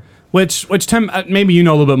river. Which Tim, maybe you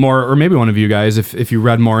know a little bit more, or maybe one of you guys, if you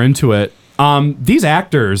read more into it. These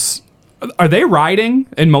actors, are they riding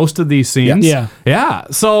in most of these scenes? Yeah. Yeah.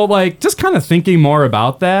 So, like, just kind of thinking more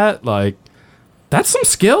about that, like, that's some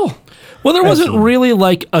skill. Well, there wasn't really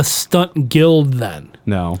like a stunt guild then.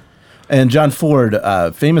 No. And John Ford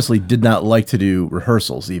famously did not like to do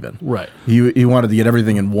rehearsals even. Right. He wanted to get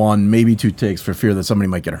everything in one, maybe 2 takes for fear that somebody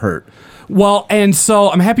might get hurt. Well, and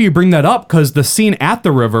so I'm happy you bring that up because the scene at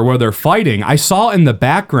the river where they're fighting, I saw in the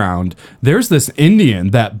background, there's this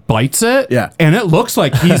Indian that bites it. Yeah. And it looks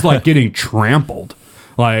like he's like getting trampled.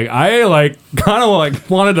 Like, I kind of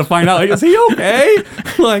wanted to find out, like, is he okay?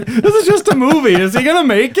 Like, this is just a movie. Is he going to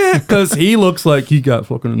make it? Because he looks like he got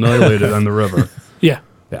fucking annihilated on the river. Yeah.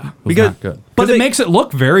 Yeah. It was not good. But it they- makes it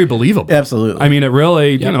look very believable. Absolutely. I mean, it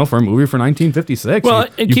really, for a movie for 1956. Well,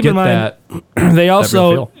 and keep in mind, they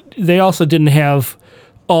also didn't have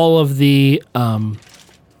all of the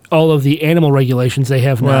animal regulations they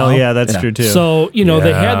have now. Well, yeah, that's true too. So,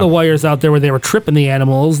 they had the wires out there where they were tripping the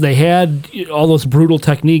animals. They had all those brutal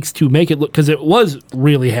techniques to make it look, because it was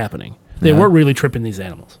really happening. They were really tripping these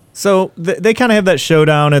animals. So they kind of have that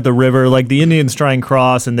showdown at the river. Like the Indians try and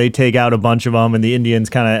cross, and they take out a bunch of them, and the Indians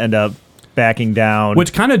kind of end up backing down.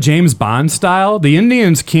 Which kind of James Bond style. The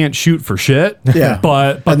Indians can't shoot for shit. Yeah.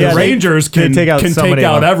 But And the they- Rangers they can take out so many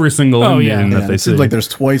of them. every single Indian yeah. that they it see. seems like there's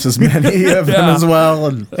twice as many of them as well.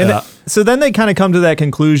 And So then they kind of come to that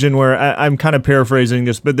conclusion where I'm kind of paraphrasing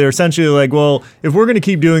this, but they're essentially like, well, if we're going to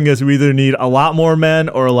keep doing this, we either need a lot more men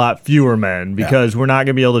or a lot fewer men because we're not going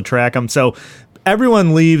to be able to track them. So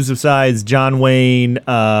everyone leaves besides John Wayne,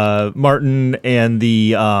 Martin, and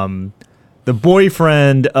the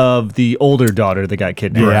boyfriend of the older daughter that got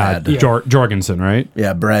kidnapped. Yeah, Jorgensen, right?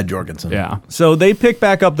 Yeah, Brad Jorgensen. Yeah. So they pick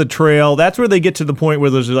back up the trail. That's where they get to the point where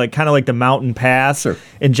there's like kind of like the mountain pass. Sure.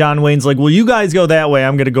 And John Wayne's like, well, you guys go that way.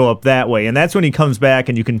 I'm going to go up that way. And that's when he comes back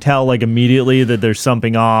and you can tell like immediately that there's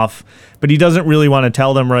something off. But he doesn't really want to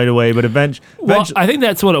tell them right away. But eventually. Well, I think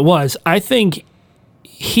that's what it was. I think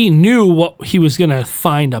he knew what he was going to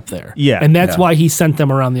find up there. Yeah. And that's Yeah. why he sent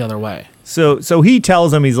them around the other way. So he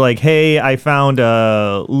tells them, he's like, hey, I found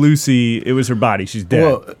Lucy. It was her body. She's dead.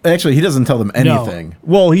 Well, actually, he doesn't tell them anything.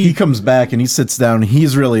 Well, he comes back and he sits down. And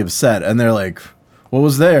he's really upset, and they're like, "What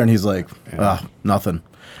was there?" And he's like, "Nothing."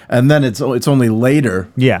 And then it's only later,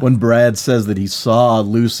 when Brad says that he saw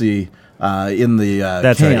Lucy in the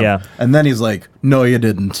That's camp, right, yeah. And then he's like, "No, you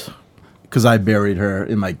didn't, because I buried her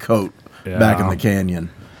in my coat back in the canyon."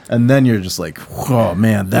 And then you're just like, oh,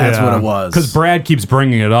 man, that's what it was. Because Brad keeps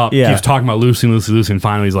bringing it up. Yeah. Keeps talking about Lucy, and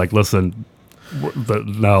finally he's like, listen,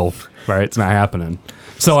 no, right? It's not happening.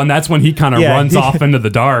 So, and that's when he kind of runs off into the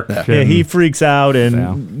dark. Yeah, he freaks out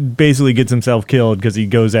and basically gets himself killed because he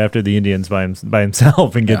goes after the Indians by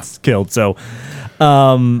himself and gets killed. So,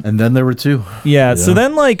 and then there were two. Yeah. So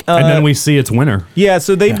then, like, and then we see it's winter. Yeah.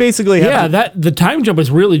 So they basically have that the time jump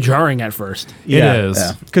is really jarring at first. It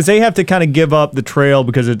is because they have to kind of give up the trail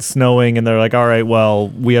because it's snowing, and they're like, all right, well,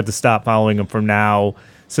 we have to stop following them from now.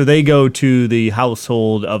 So they go to the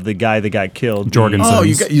household of the guy that got killed, Jorgensen. Oh,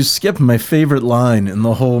 you skipped my favorite line in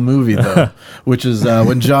the whole movie, though, which is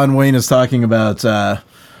when John Wayne is talking about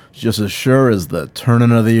just as sure as the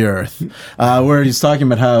turning of the earth, where he's talking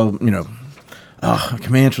about how, a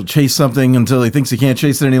Comanche will chase something until he thinks he can't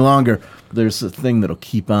chase it any longer. But there's a thing that'll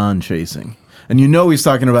keep on chasing. And he's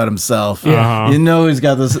talking about himself. Yeah. He's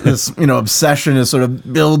got this obsession is sort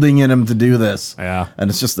of building in him to do this. Yeah. And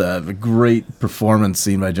it's just a great performance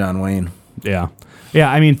scene by John Wayne. Yeah. Yeah,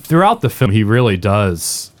 I mean, throughout the film, he really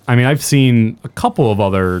does. I mean, I've seen a couple of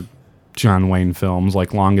other John Wayne films,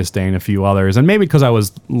 like Longest Day and a few others, and maybe because I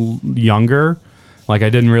was younger, like I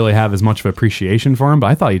didn't really have as much of appreciation for him, but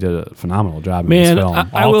I thought he did a phenomenal job in this film.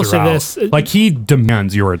 I will say this. Like, he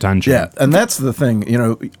demands your attention. Yeah, and that's the thing.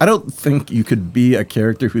 I don't think you could be a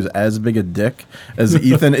character who's as big a dick as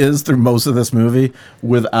Ethan is through most of this movie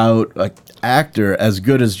without an actor as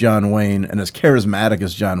good as John Wayne and as charismatic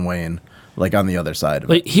as John Wayne, like on the other side of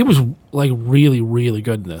it. Like he was like really, really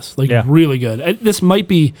good in this. Like Yeah. really good. This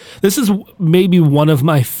is maybe one of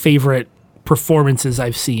my favorite performances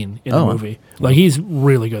I've seen in the movie. Like he's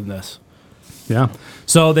really good in this. Yeah.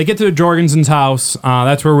 So they get to Jorgensen's house.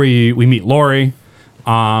 That's where we meet Lori,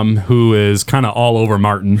 who is kind of all over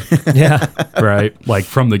Martin. Yeah. Right? Like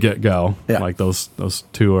from the get-go. Yeah. Like those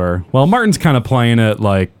two are... Well, Martin's kind of playing it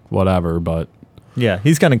like whatever, but... Yeah,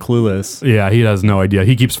 he's kind of clueless. Yeah, he has no idea.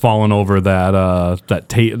 He keeps falling over the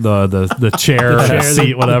chair, or the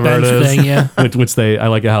seat, whatever it bench is. thing, yeah. Which I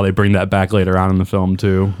like how they bring that back later on in the film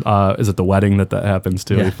too. Is it the wedding that happens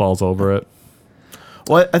too? Yeah. He falls over it.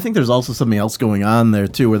 Well, I think there's also something else going on there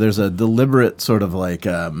too, where there's a deliberate sort of like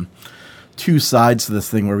two sides to this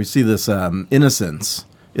thing, where we see this innocence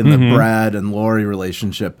in the Brad and Lori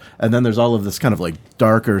relationship, and then there's all of this kind of like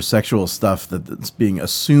darker sexual stuff that's being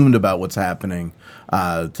assumed about what's happening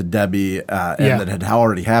to Debbie, and that had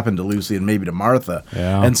already happened to Lucy and maybe to Martha.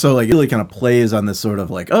 Yeah. And so like it really kind of plays on this sort of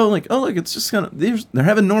like, look, it's just kind of they're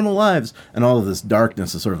having normal lives, and all of this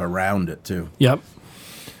darkness is sort of around it too. Yep.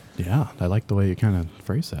 Yeah, I like the way you kind of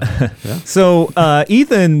phrase that. Yeah. So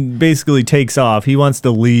Ethan basically takes off. He wants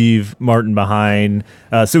to leave Martin behind.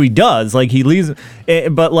 So he does. Like he leaves,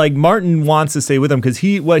 but like Martin wants to stay with him because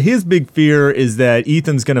what his big fear is that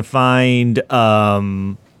Ethan's gonna find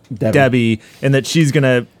Debbie, and that she's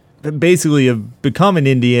gonna basically have become an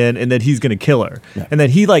Indian, and that he's gonna kill her, and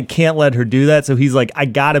that he like can't let her do that. So he's like, I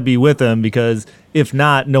gotta be with him because if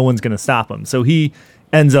not, no one's gonna stop him. So he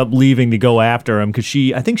ends up leaving to go after him because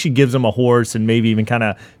I think she gives him a horse and maybe even kind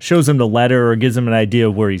of shows him the letter or gives him an idea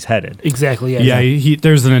of where he's headed. Exactly. Yeah. Yeah,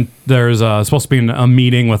 there's supposed to be a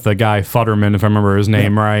meeting with the guy Futterman, if I remember his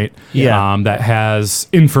name right. Yeah. That has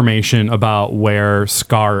information about where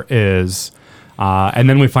Scar is. And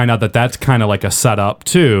then we find out that that's kind of like a setup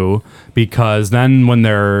too, because then when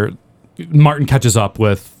Martin catches up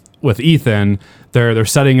with Ethan, they're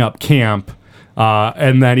setting up camp.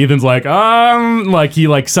 And then Ethan's like he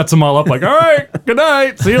like sets them all up like, all right, good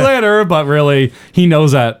night, see you later. But really, he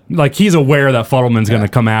knows that, like, he's aware that Futterman's going to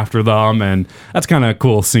come after them. And that's kind of a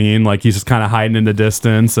cool scene. Like, he's just kind of hiding in the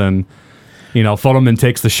distance. And Futterman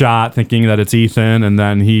takes the shot thinking that it's Ethan, and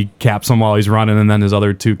then he caps him while he's running, and then his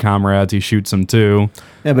other two comrades, he shoots them too.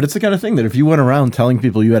 Yeah, but it's the kind of thing that if you went around telling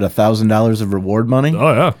people you had $1,000 of reward money,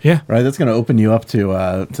 Yeah. right, that's going to open you up to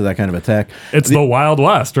that kind of attack. It's the Wild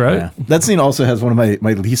West, right? Yeah. That scene also has one of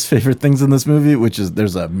my least favorite things in this movie, which is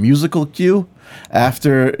there's a musical cue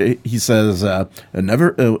after he says,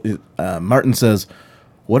 Martin says,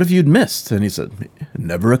 "What have you missed?" And he said, "It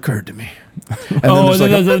never occurred to me." And then there's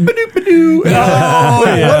like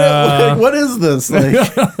what is this? Like,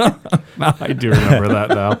 I do remember that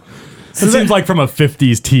now. It seems like from a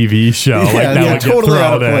 50s TV show. Yeah, like that yeah, would totally get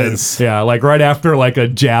out thrown of in. place. Yeah, like right after like a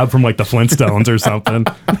jab from like the Flintstones or something.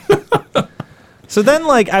 So then,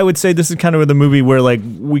 like, I would say this is kind of the movie where, like,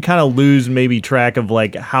 we kind of lose maybe track of,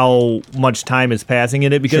 like, how much time is passing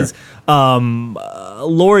in it because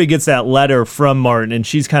Lori gets that letter from Martin and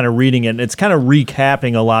she's kind of reading it and it's kind of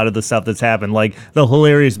recapping a lot of the stuff that's happened. Like, the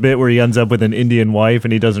hilarious bit where he ends up with an Indian wife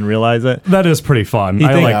and he doesn't realize it. That is pretty fun.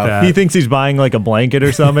 I like that. He thinks he's buying, like, a blanket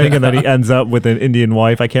or something and then he ends up with an Indian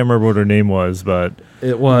wife. I can't remember what her name was, but...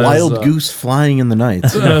 It was... Wild Goose Flying in the Night.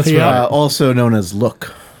 That's right. Also known as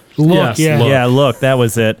Look. Look, Yeah, look, that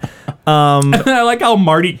was it. I like how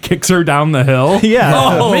Marty kicks her down the hill. Yeah.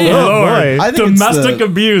 Oh, Man. Lord. Boy. I think it's Domestic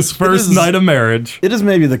abuse, first night of marriage. It is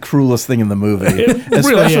maybe the cruelest thing in the movie,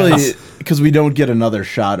 especially because we don't get another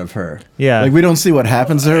shot of her. Yeah. Like we don't see what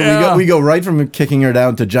happens to her. We go right from kicking her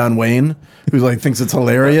down to John Wayne, who like thinks it's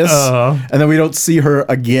hilarious, and then we don't see her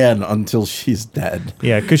again until she's dead.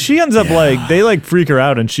 Yeah, because she ends up like they like freak her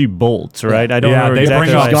out and she bolts, right? I don't know they exactly.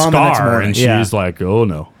 bring out She's gone the next Scar, morning. and Yeah. she's like, oh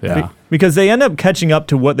no. Yeah. Because they end up catching up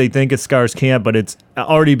to what they think is Scar's camp, but it's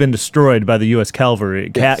already been destroyed by the U.S.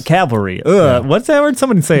 cavalry. Yes. Cavalry. What's that word?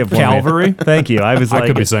 Somebody say it for Cavalry? me. Thank you. I was I like,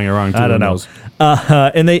 could be saying it wrong too. I don't know.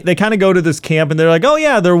 And they kind of go to this camp and they're like, oh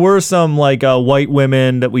yeah, there were some like white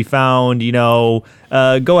women that we found. Go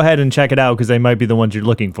ahead and check it out because they might be the ones you're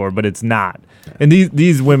looking for, but it's not. And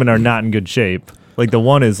these women are not in good shape. Like the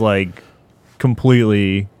one is like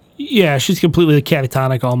completely. Yeah, she's completely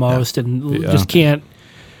catatonic almost and just can't.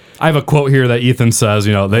 I have a quote here that Ethan says,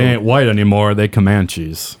 they ain't white anymore, they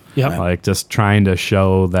Comanches. Yep. Like just trying to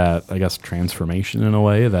show that, I guess, transformation in a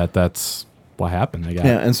way that's what happened.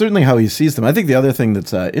 Yeah, and certainly how he sees them. I think the other thing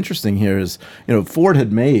that's interesting here is, Ford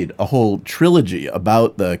had made a whole trilogy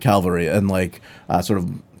about the cavalry and like sort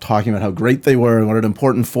of talking about how great they were and what an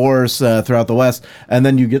important force throughout the West, and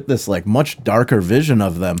then you get this like much darker vision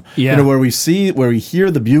of them. Yeah. Where we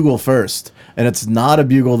hear the bugle first, and it's not a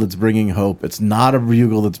bugle that's bringing hope. It's not a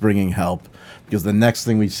bugle that's bringing help. Because the next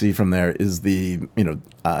thing we see from there is the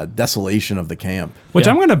desolation of the camp. Which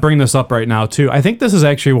I'm going to bring this up right now too. I think this is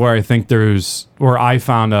actually where I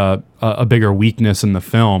found a bigger weakness in the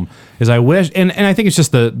film is I wish, and I think it's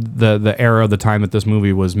just the era of the time that this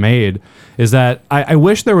movie was made, is that I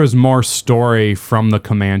wish there was more story from the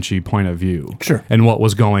Comanche point of view. Sure. And what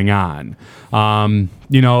was going on. I'll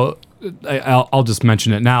just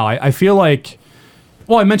mention it now. I feel like,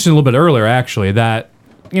 well, I mentioned a little bit earlier actually that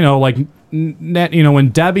when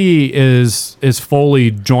Debbie is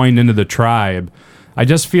fully joined into the tribe, I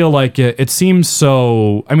just feel like it seems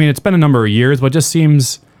so. I mean, it's been a number of years, but it just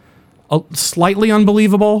seems slightly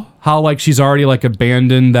unbelievable how like she's already like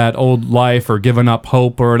abandoned that old life or given up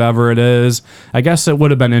hope or whatever it is. I guess it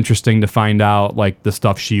would have been interesting to find out like the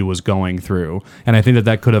stuff she was going through, and I think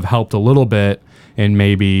that could have helped a little bit in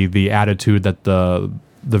maybe the attitude that the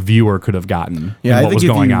viewer could have gotten. Yeah, and I what think was if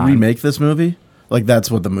going you on. remake this movie, like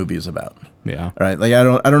that's what the movie is about. Yeah. Right. Like I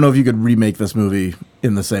don't know if you could remake this movie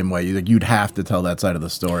in the same way. You'd have to tell that side of the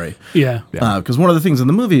story. Yeah. Because one of the things in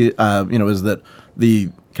the movie, is that the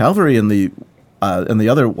cavalry and the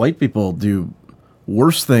other white people do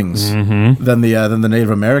worse things than the Native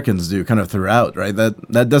Americans do, kind of throughout. Right.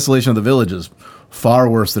 That desolation of the village is far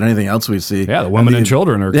worse than anything else we see. Yeah, the women and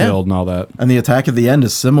children are killed and all that. And the attack at the end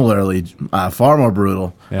is similarly far more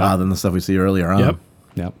brutal than the stuff we see earlier on.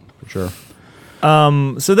 Yep, for sure.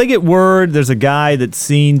 So they get word there's a guy that's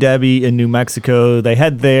seen Debbie in New Mexico. They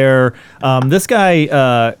head there. This guy,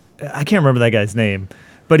 I can't remember that guy's name,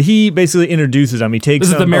 but he basically introduces him. He takes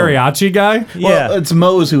This is the mariachi guy? Yeah. Well, it's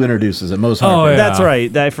Mose who introduces it. Mose Harper. Oh, yeah. That's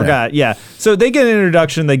right. I forgot. Yeah. So they get an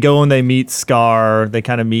introduction. They go and they meet Scar. They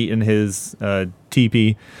kind of meet in his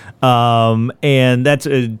teepee. And that's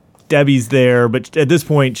Debbie's there, but at this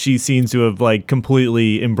point she seems to have like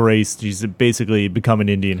completely embraced. She's basically become an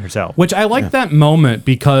Indian herself. Which I like that moment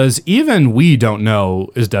because even we don't know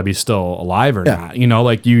is Debbie still alive or not. You know,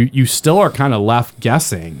 like you still are kind of left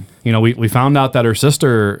guessing. You know, we found out that her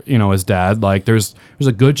sister, you know, is dead. Like there's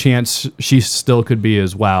a good chance she still could be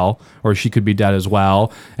as well, or she could be dead as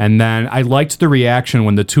well. And then I liked the reaction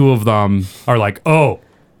when the two of them are like, oh,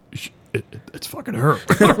 it's fucking her,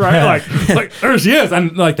 right? like there she is,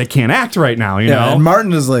 and like they can't act right now, you know. And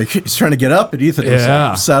Martin is like he's trying to get up, and Ethan just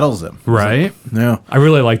like, settles him, right? Yeah, I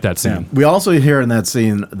really like that scene. We also hear in that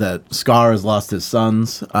scene that Scar has lost his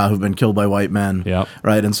sons, who've been killed by white men. Yep.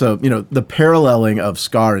 Right, and so you know the paralleling of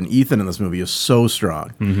Scar and Ethan in this movie is so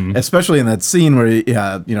strong, especially in that scene where you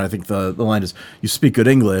know I think the line is "You speak good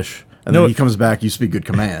English," and then he comes back, "You speak good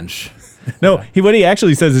Comanche." No, what he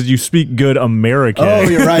actually says is you speak good American. Oh,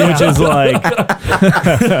 you're right.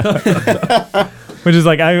 Which is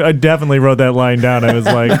like, I definitely wrote that line down. I was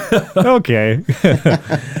like, okay.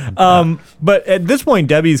 But at this point,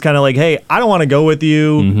 Debbie's kind of like, hey, I don't want to go with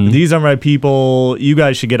you. These are my people. You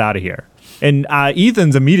guys should get out of here. And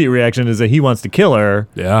Ethan's immediate reaction is that he wants to kill her.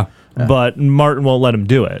 Yeah. But Martin won't let him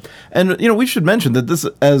do it. And, you know, we should mention that this,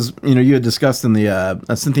 as, you know, you had discussed in the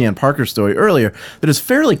Cynthia Ann Parker story earlier, that is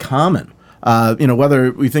fairly common. You know,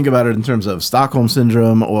 whether we think about it in terms of Stockholm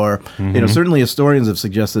Syndrome or, you know, certainly historians have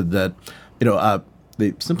suggested that, you know,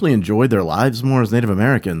 they simply enjoyed their lives more as Native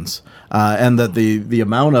Americans. And that the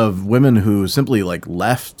amount of women who simply, like,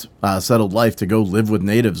 left settled life to go live with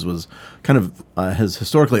natives was kind of, has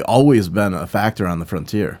historically always been a factor on the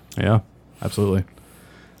frontier. Yeah, absolutely.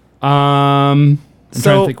 I'm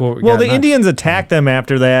trying to think what we got the next. Indians attack them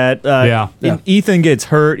after that. Yeah. Ethan gets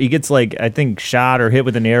hurt. He gets like I think shot or hit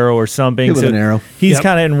with an arrow or something. Hit with an arrow. He's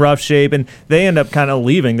kind of in rough shape, and they end up kind of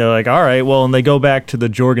leaving. They're like, all right, well, and they go back to the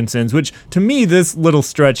Jorgensens, which to me, this little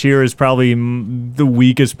stretch here is probably the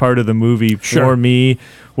weakest part of the movie for me.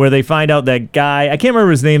 Where they find out that guy, I can't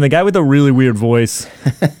remember his name, the guy with the really weird voice.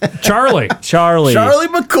 Charlie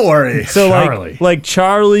McCory. So like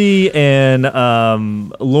Charlie and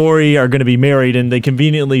Lori are going to be married, and they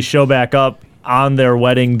conveniently show back up on their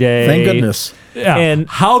wedding day. Thank goodness. Yeah. And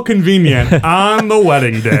how convenient on the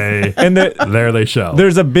wedding day. And there they show.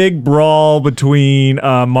 There's a big brawl between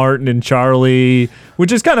Martin and Charlie,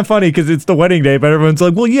 which is kind of funny because it's the wedding day, but everyone's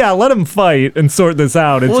like, well, yeah, let them fight and sort this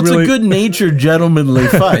out. It's really a good-natured, gentlemanly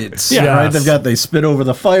fight. Right? They spit over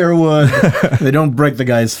the firewood. They don't break the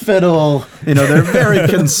guy's fiddle. You know, they're very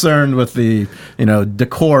concerned with the, you know,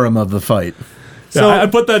 decorum of the fight. So I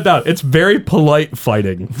put that down. It's very polite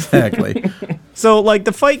fighting. Exactly. So, like,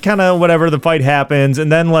 the fight the fight happens,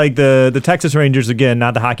 and then, like, the Texas Rangers, again,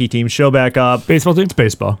 not the hockey team, show back up. Baseball team? It's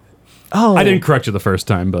baseball. Oh. I didn't correct you the first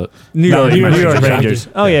time, but... New York Rangers.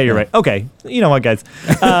 Oh, yeah, you're right. Okay. You know what, guys?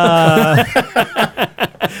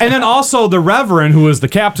 And then also the Reverend, who was the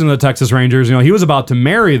captain of the Texas Rangers, you know, he was about to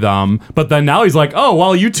marry them, but then now he's like, oh,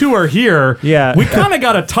 while you two are here, we kind of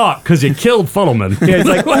got to talk because you killed Fuddleman. Yeah, he's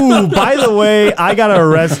like, ooh, by the way, I got to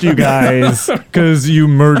arrest you guys because you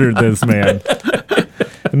murdered this man.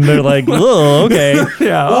 And they're like, oh, okay.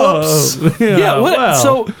 Whoops.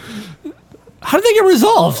 So how did they get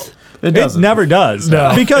resolved? It never does.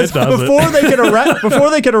 No, because before they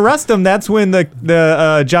could arrest him, that's when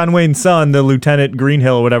the John Wayne's son, the Lieutenant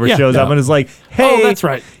Greenhill or whatever, shows up and is like, hey, that's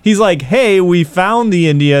right. He's like, hey, we found the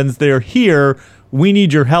Indians. They're here. We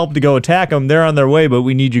need your help to go attack them. They're on their way, but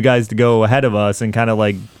we need you guys to go ahead of us and kind of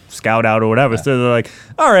like scout out or whatever. So they're like,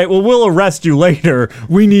 all right, well, we'll arrest you later.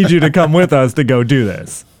 We need you to come with us to go do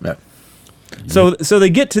this. Yeah. So they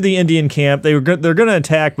get to the Indian camp. They're going to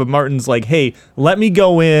attack, but Martin's like, "Hey, let me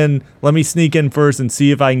go in. Let me sneak in first and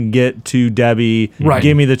see if I can get to Debbie. Right.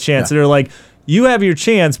 Give me the chance." So they're like, "You have your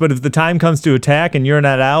chance, but if the time comes to attack and you're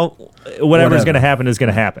not out, whatever's going to happen is going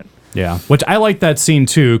to happen." Yeah, which I like that scene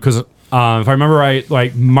too because if I remember right,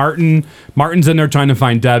 like Martin's in there trying to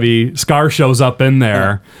find Debbie. Scar shows up in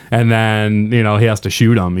there, and then you know he has to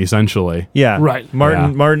shoot him essentially. Yeah, right.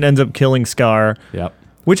 Martin ends up killing Scar. Yep.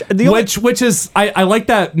 Which is I like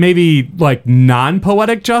that maybe like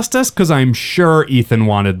non-poetic justice because I'm sure Ethan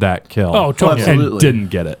wanted that kill. Oh, totally. And didn't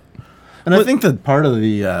get it. And I think that part of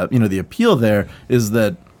the the appeal there is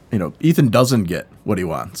that Ethan doesn't get what he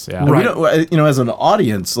wants. Yeah. We don't, as an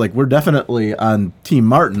audience, like we're definitely on Team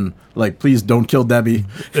Martin. Like, please don't kill Debbie.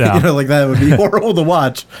 Yeah. Like that would be horrible to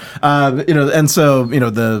watch. And so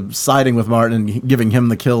the siding with Martin and giving him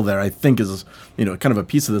the kill there, I think is kind of a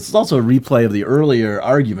piece of this. It's also a replay of the earlier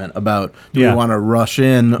argument about do we want to rush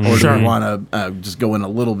in or do we want to just go in a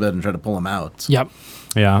little bit and try to pull him out. Yep.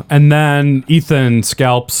 Yeah, and then Ethan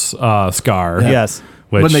scalps Scar. Yes.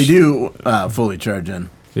 When they do fully charge in.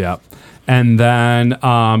 Yeah. And then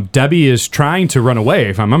Debbie is trying to run away,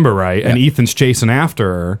 if I remember right, and Ethan's chasing after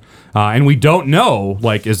her. And we don't know,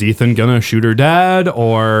 like, is Ethan going to shoot her dead,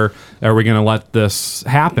 or are we going to let this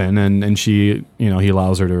happen? And she, he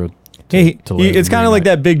allows her to live it's kind of like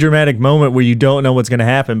that big dramatic moment where you don't know what's going to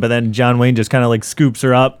happen, but then John Wayne just kind of like scoops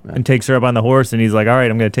her up and takes her up on the horse, and he's like, all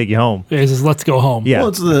right, I'm going to take you home. He says, let's go home. Yeah. Well,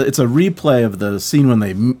 it's a replay of the scene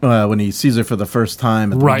when he sees her for the first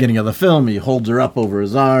time at the Right. beginning of the film. He holds her up over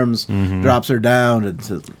his arms, drops her down, and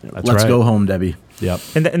says, "Let's right. go home, Debbie." Yep.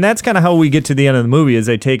 And that's kind of how we get to the end of the movie is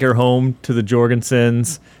they take her home to the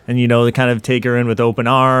Jorgensens, and they kind of take her in with open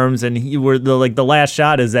arms, and the last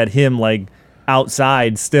shot is at him like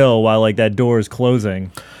outside still while like that door is closing.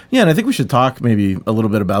 Yeah, and I think we should talk maybe a little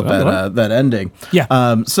bit about that ending.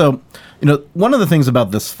 Yeah. So, one of the things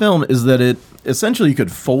about this film is that it essentially you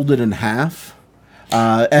could fold it in half.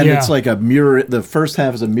 And Yeah. it's like a mirror. The first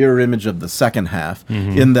half is a mirror image of the second half,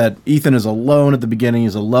 in that Ethan is alone at the beginning,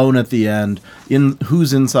 he's alone at the end.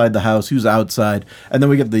 Who's inside the house, who's outside, and then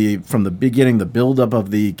we get from the beginning the buildup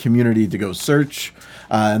of the community to go search,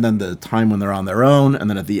 and then the time when they're on their own, and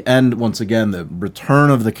then at the end, once again, the return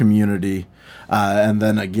of the community, and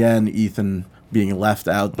then again Ethan being left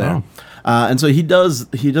out there, and so he does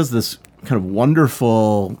this kind of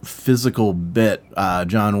wonderful physical bit,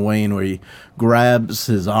 John Wayne, where he grabs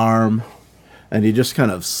his arm and he just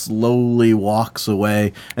kind of slowly walks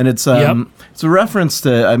away. And it's a reference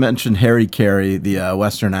to, I mentioned Harry Carey, the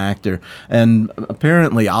Western actor, and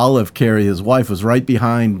apparently Olive Carey, his wife, was right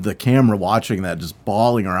behind the camera watching that, just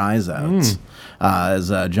bawling her eyes out as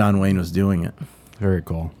John Wayne was doing it. Very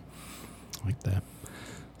cool. I like that.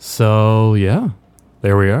 So, yeah,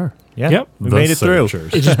 there we are. Yeah. Yep. We The made it through.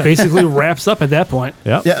 Searchers. It just basically wraps up at that point.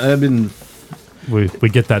 Yep. Yeah, We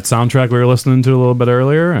get that soundtrack we were listening to a little bit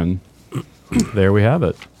earlier, and there we have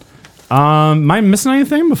it. Am I missing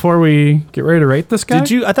anything before we get ready to rate this guy?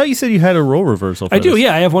 I thought you said you had a role reversal for I do, this.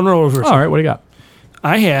 yeah. I have one role reversal. All right, what do you got?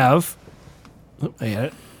 I have. Oh, I had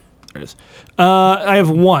it. There it is. I have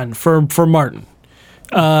one for Martin.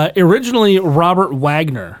 Originally, Robert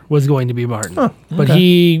Wagner was going to be Martin, but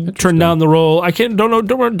he turned down the role. I don't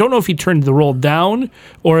know if he turned the role down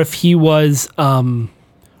or if he was,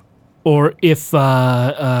 or if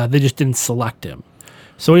they just didn't select him.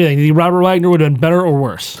 So, what do you think? Do you think Robert Wagner would have been better or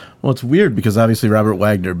worse? well, it's weird because obviously Robert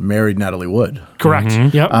Wagner married Natalie Wood. Correct.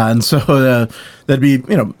 Yep. And so that'd be,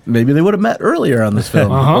 maybe they would have met earlier on this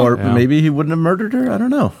film, or maybe he wouldn't have murdered her. I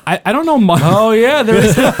don't know. I don't know much. Oh yeah, there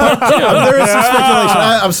is that part too. There is some speculation.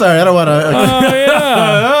 I'm sorry, I don't want to. Oh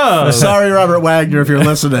yeah. Sorry, Robert Wagner, if you're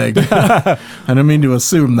listening. I don't mean to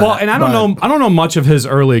assume that. Well, and I don't know much of his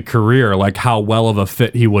early career, like how well of a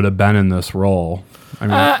fit he would have been in this role. I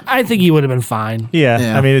mean, I think he would have been fine.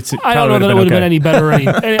 Yeah. I mean, it's. I don't know that it would have been any better. I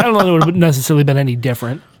don't know that it would have necessarily been any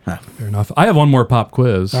different. fair enough. I have one more pop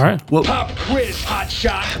quiz. All right. Pop quiz, hot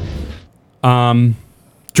shot.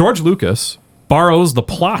 George Lucas borrows the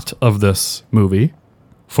plot of this movie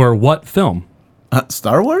for what film?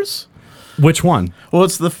 Star Wars? Which one? Well,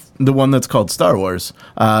 it's the one that's called Star Wars,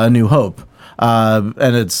 A New Hope.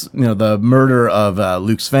 And it's, the murder of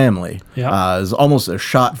Luke's family. Yeah. Is almost a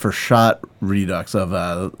shot-for-shot redux of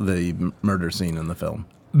the murder scene in the film.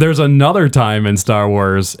 There's another time in Star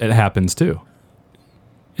Wars it happens too.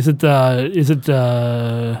 Is it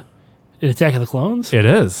Attack of the Clones? It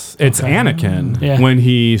is. It's Anakin Yeah. when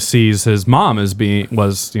he sees his mom was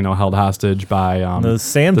held hostage by The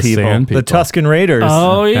Sand the People. Sand The Tusken Raiders.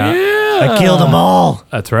 Oh Yeah. yeah. I killed them all.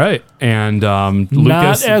 That's right. And Not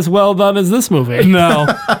Lucas as well done as this movie. no,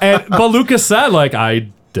 but Lucas said I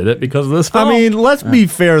did it because of this film. I mean, let's be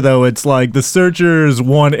fair, though. It's like The Searchers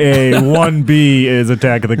 1A, 1B is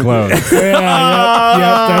Attack of the Clones. That's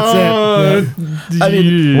it. I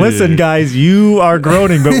mean, Listen, guys, you are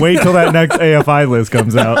groaning, but wait till that next AFI list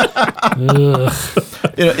comes out.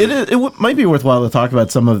 it might be worthwhile to talk about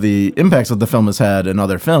some of the impacts that the film has had in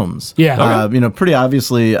other films. Yeah. Pretty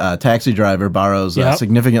obviously, Taxi Driver borrows Yep.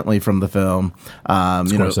 significantly from the film.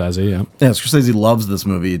 Scorsese, yeah. Yeah, Scorsese loves this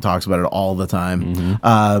movie. He talks about it all the time.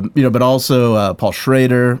 But also Paul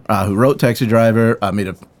Schrader, who wrote Taxi Driver,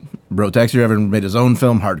 wrote Taxi Driver and made his own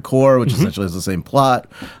film, Hardcore, which essentially has the same plot.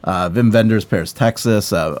 Wim Wenders' Paris,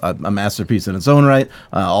 Texas, a masterpiece in its own right.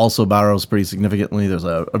 Also borrows pretty significantly. There's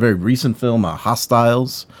a very recent film,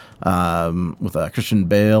 Hostiles, with Christian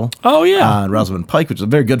Bale. Oh, yeah. And Rosamund Pike, which is a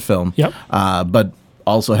very good film. Yep. But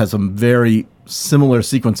also has some very similar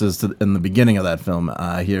sequences in the beginning of that film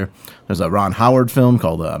here. There's a Ron Howard film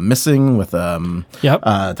called Missing with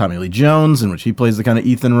Tommy Lee Jones, in which he plays the kind of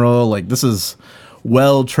Ethan role. Like, this is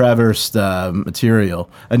well-traversed material.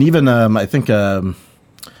 And even, I think,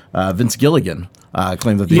 Vince Gilligan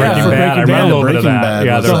claimed that the Yeah, idea for of Breaking I read Bad. a little bit of Breaking that. Bad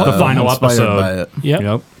Yeah, was, the final inspired episode. by it.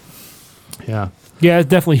 Yep. Yeah. Yeah, it's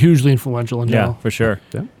definitely hugely influential in Yeah, general. for sure.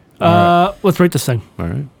 Yeah. Let's rate this thing. All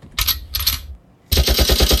right.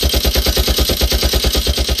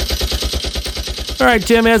 All right,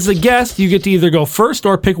 Tim, as the guest, you get to either go first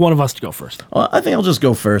or pick one of us to go first. Well, I think I'll just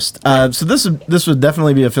go first. So this would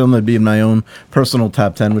definitely be a film that'd be in my own personal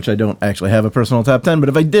top 10, which I don't actually have a personal top 10. But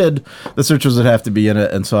if I did, The Searchers would have to be in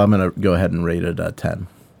it, and so I'm going to go ahead and rate it a 10.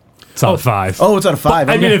 It's out of 5. Oh, it's out of 5.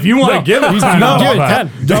 I mean, if you want to give it 10, No, out of give it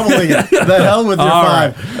 5. 10. doubling it. The hell with your All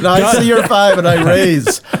 5. No, I see your 5 and I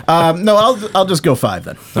raise. No, I'll just go 5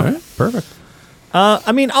 then. All right. Perfect.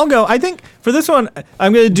 I mean, I'll go. I think for this one,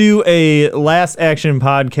 I'm going to do a Last Action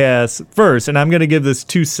podcast first, and I'm going to give this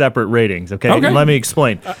 2 separate ratings. Okay, Okay. Let me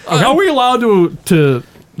explain. Are we allowed to?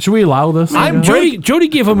 Should we allow this? Jody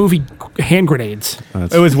gave a movie hand grenades.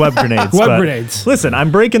 It was web grenades. Web but grenades. Listen,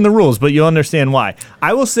 I'm breaking the rules, but you'll understand why.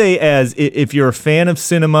 I will say, if you're a fan of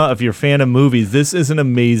cinema, if you're a fan of movies, this is an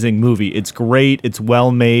amazing movie. It's great. It's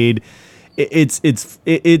well made.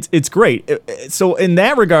 It's great. So in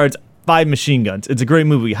that regards, 5 Machine Guns. It's a great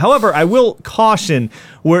movie. However, I will caution,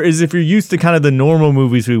 whereas if you're used to kind of the normal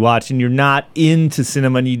movies we watch and you're not into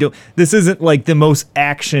cinema and you don't, this isn't like the most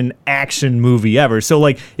action movie ever. So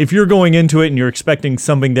like if you're going into it and you're expecting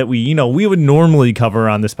something that we would normally cover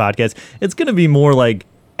on this podcast, it's going to be more like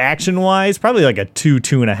action wise, probably like a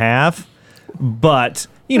 2.5. But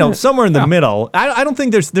somewhere in the middle. I don't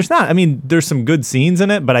think there's not. I mean, there's some good scenes in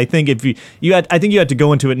it, but I think if you had to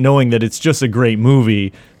go into it knowing that it's just a great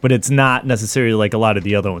movie, but it's not necessarily like a lot of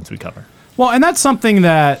the other ones we cover. Well, and that's something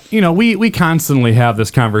that, we constantly have this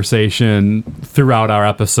conversation throughout our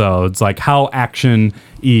episodes, like how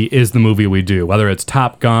action-y is the movie we do, whether it's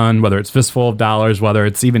Top Gun, whether it's Fistful of Dollars, whether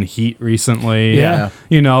it's even Heat recently. Yeah.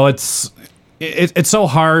 It's so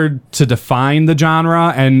hard to define the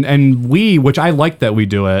genre, and which I like that we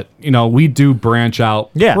do it, we do branch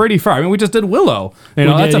out pretty far. I mean, we just did Willow.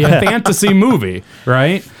 That's a fantasy movie,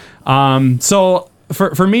 right? So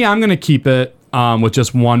for me, I'm going to keep it with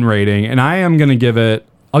just 1 rating, and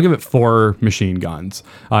I'll give it 4 Machine Guns.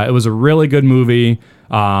 It was a really good movie.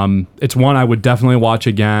 It's one I would definitely watch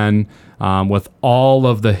again, with all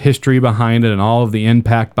of the history behind it and all of the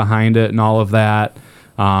impact behind it and all of that.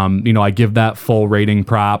 I give that full rating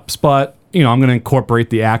props, but I'm going to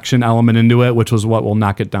incorporate the action element into it, which was what will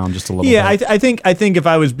knock it down just a little bit. Yeah, I think if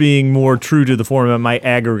I was being more true to the format, my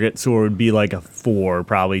aggregate score would be like a 4,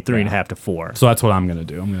 probably 3.5 to 4. So that's what I'm going to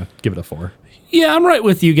do. I'm going to give it a 4. Yeah, I'm right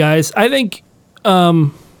with you guys. I think,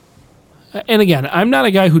 and again, I'm not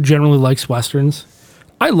a guy who generally likes Westerns.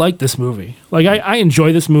 I like this movie. Like, I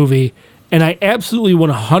enjoy this movie, and I absolutely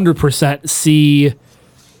 100% see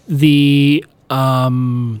the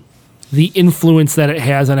influence that it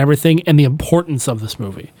has on everything and the importance of this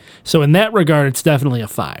movie. So in that regard, it's definitely a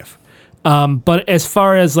 5. But as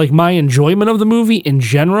far as like my enjoyment of the movie in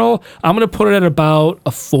general, I'm going to put it at about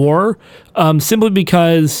a 4, simply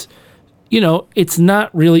because, it's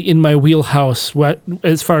not really in my wheelhouse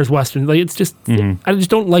as far as Westerns. Like, it's just, I just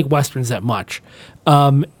don't like Westerns that much.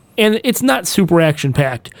 And it's not super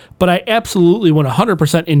action-packed, but I absolutely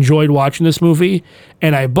 100% enjoyed watching this movie,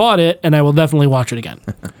 and I bought it, and I will definitely watch it again.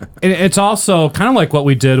 And it's also kind of like what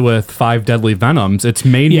we did with 5 Deadly Venoms. It's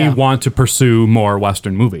made me want to pursue more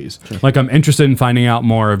Western movies. Sure. Like, I'm interested in finding out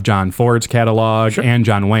more of John Ford's catalog and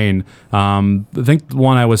John Wayne. I think the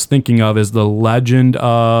one I was thinking of is The Legend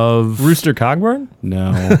of... Rooster Cogburn?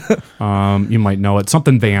 No. You might know it.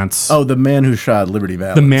 Something Vance. Oh, The Man Who Shot Liberty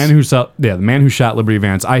Valance. The Man Who Shot Liberty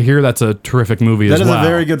Valance. I hear that's a terrific movie as well. That is a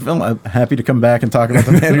very good film. I'm happy to come back and talk about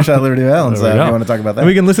The Man Who Shot Liberty Valance. If you want to talk about that. And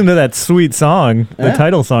we can listen to that sweet song, the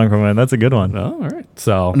title song from it. That's a good one. Oh, all right.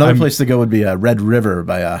 So another place to go would be Red River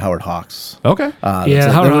by Howard Hawks. Okay.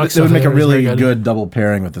 Howard Hawks would make a really good double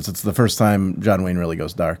pairing with this. It's the first time John Wayne really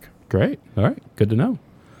goes dark. Great. All right. Good to know.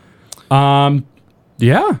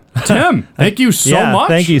 Yeah, Tim, thank you so much.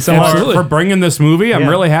 Thank you so much for bringing this movie. I'm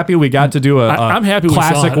really happy we got to do I'm happy we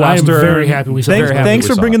classic saw it. Western. I'm very happy we saw it. Thanks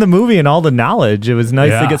for bringing the movie and all the knowledge. It was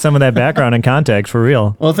nice to get some of that background and context for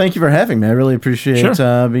real. Well, thank you for having me. I really appreciate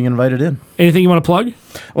being invited in. Anything you want to plug?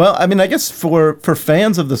 Well, I mean, I guess for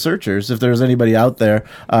fans of The Searchers, if there's anybody out there,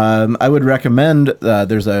 I would recommend,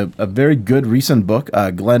 there's a very good recent book.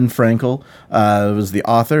 Glenn Frankel was the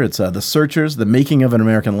author. It's The Searchers, The Making of an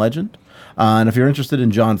American Legend. And if you're interested in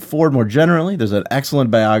John Ford more generally, there's an excellent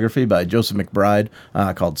biography by Joseph McBride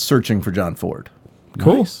called Searching for John Ford.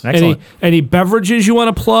 Cool. Nice. Excellent. Any beverages you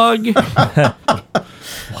want to plug?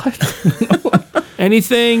 What?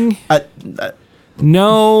 Anything?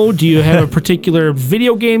 No. Do you have a particular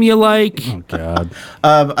video game you like? Oh, God.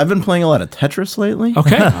 I've been playing a lot of Tetris lately.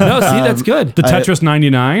 Okay. No, see, that's good. The Tetris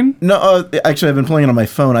 99? No, actually, I've been playing it on my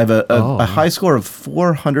phone. I have a high score of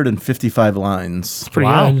 455 lines. Pretty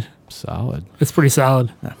good. Solid. It's pretty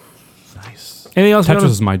solid. Nice. Anything else? Tetris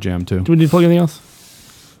is my jam, too. Do we need to plug anything else?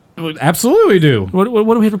 Absolutely do. What do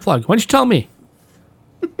we have to plug? Why don't you tell me?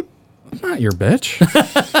 I'm not your bitch.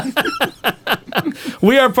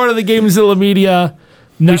 We are part of the Gamezilla Media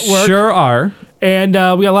We Network. sure are. And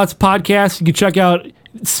we got lots of podcasts. You can check out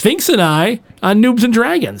Sphinx and I on Noobs and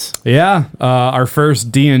Dragons. Yeah, our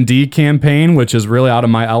first D&D campaign, which is really out of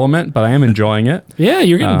my element, but I am enjoying it. Yeah,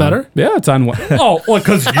 you're getting better. Yeah, it's on. Oh,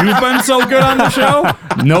 because you've been so good on the show?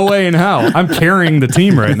 No way in hell. I'm carrying the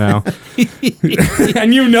team right now.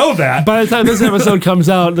 And you know that. By the time this episode comes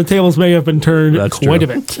out, the tables may have been turned That's quite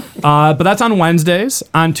true. a bit. But that's on Wednesdays.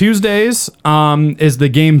 On Tuesdays is the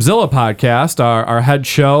Gamezilla podcast, our head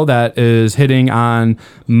show that is hitting on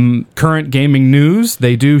current gaming news.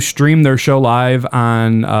 They do stream their show live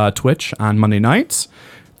on Twitch on Monday nights.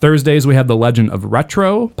 Thursdays, we have the Legend of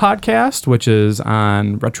Retro podcast, which is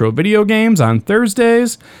on retro video games on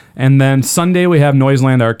Thursdays. And then Sunday, we have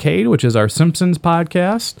Noiseland Arcade, which is our Simpsons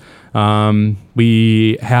podcast.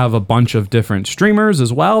 We have a bunch of different streamers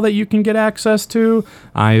as well that you can get access to.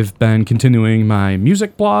 I've been continuing my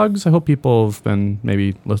music blogs. I hope people have been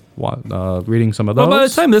maybe reading some of those. Well, by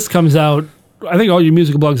the time this comes out, I think all your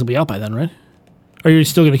musical blogs will be out by then, right? Or are you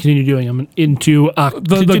still going to continue doing them into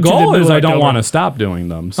the goal is I don't want to stop doing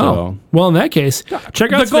them. So Oh. Well, in that case,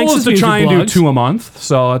 check out the goal is Sphinx's to try and music do blogs. 2 a month.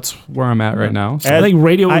 So that's where I'm at right now. So I think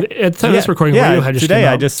radio, at the time of this recording, radio had just today come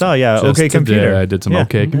I out. just saw, just OK Computer. today I did some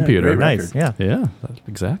OK Computer. Very nice, yeah. Yeah,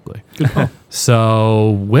 exactly.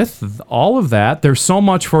 So with all of that, there's so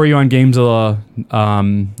much for you on Gamezilla,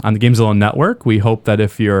 on the Gamezilla network. We hope that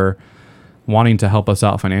if you're wanting to help us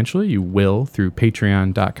out financially, you will through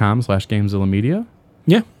patreon.com/Gamezilla Media.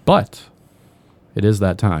 Yeah. But it is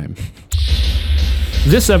that time.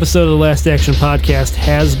 This episode of the Last Action Podcast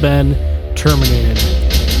has been terminated.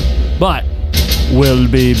 But We'll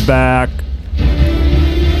be back.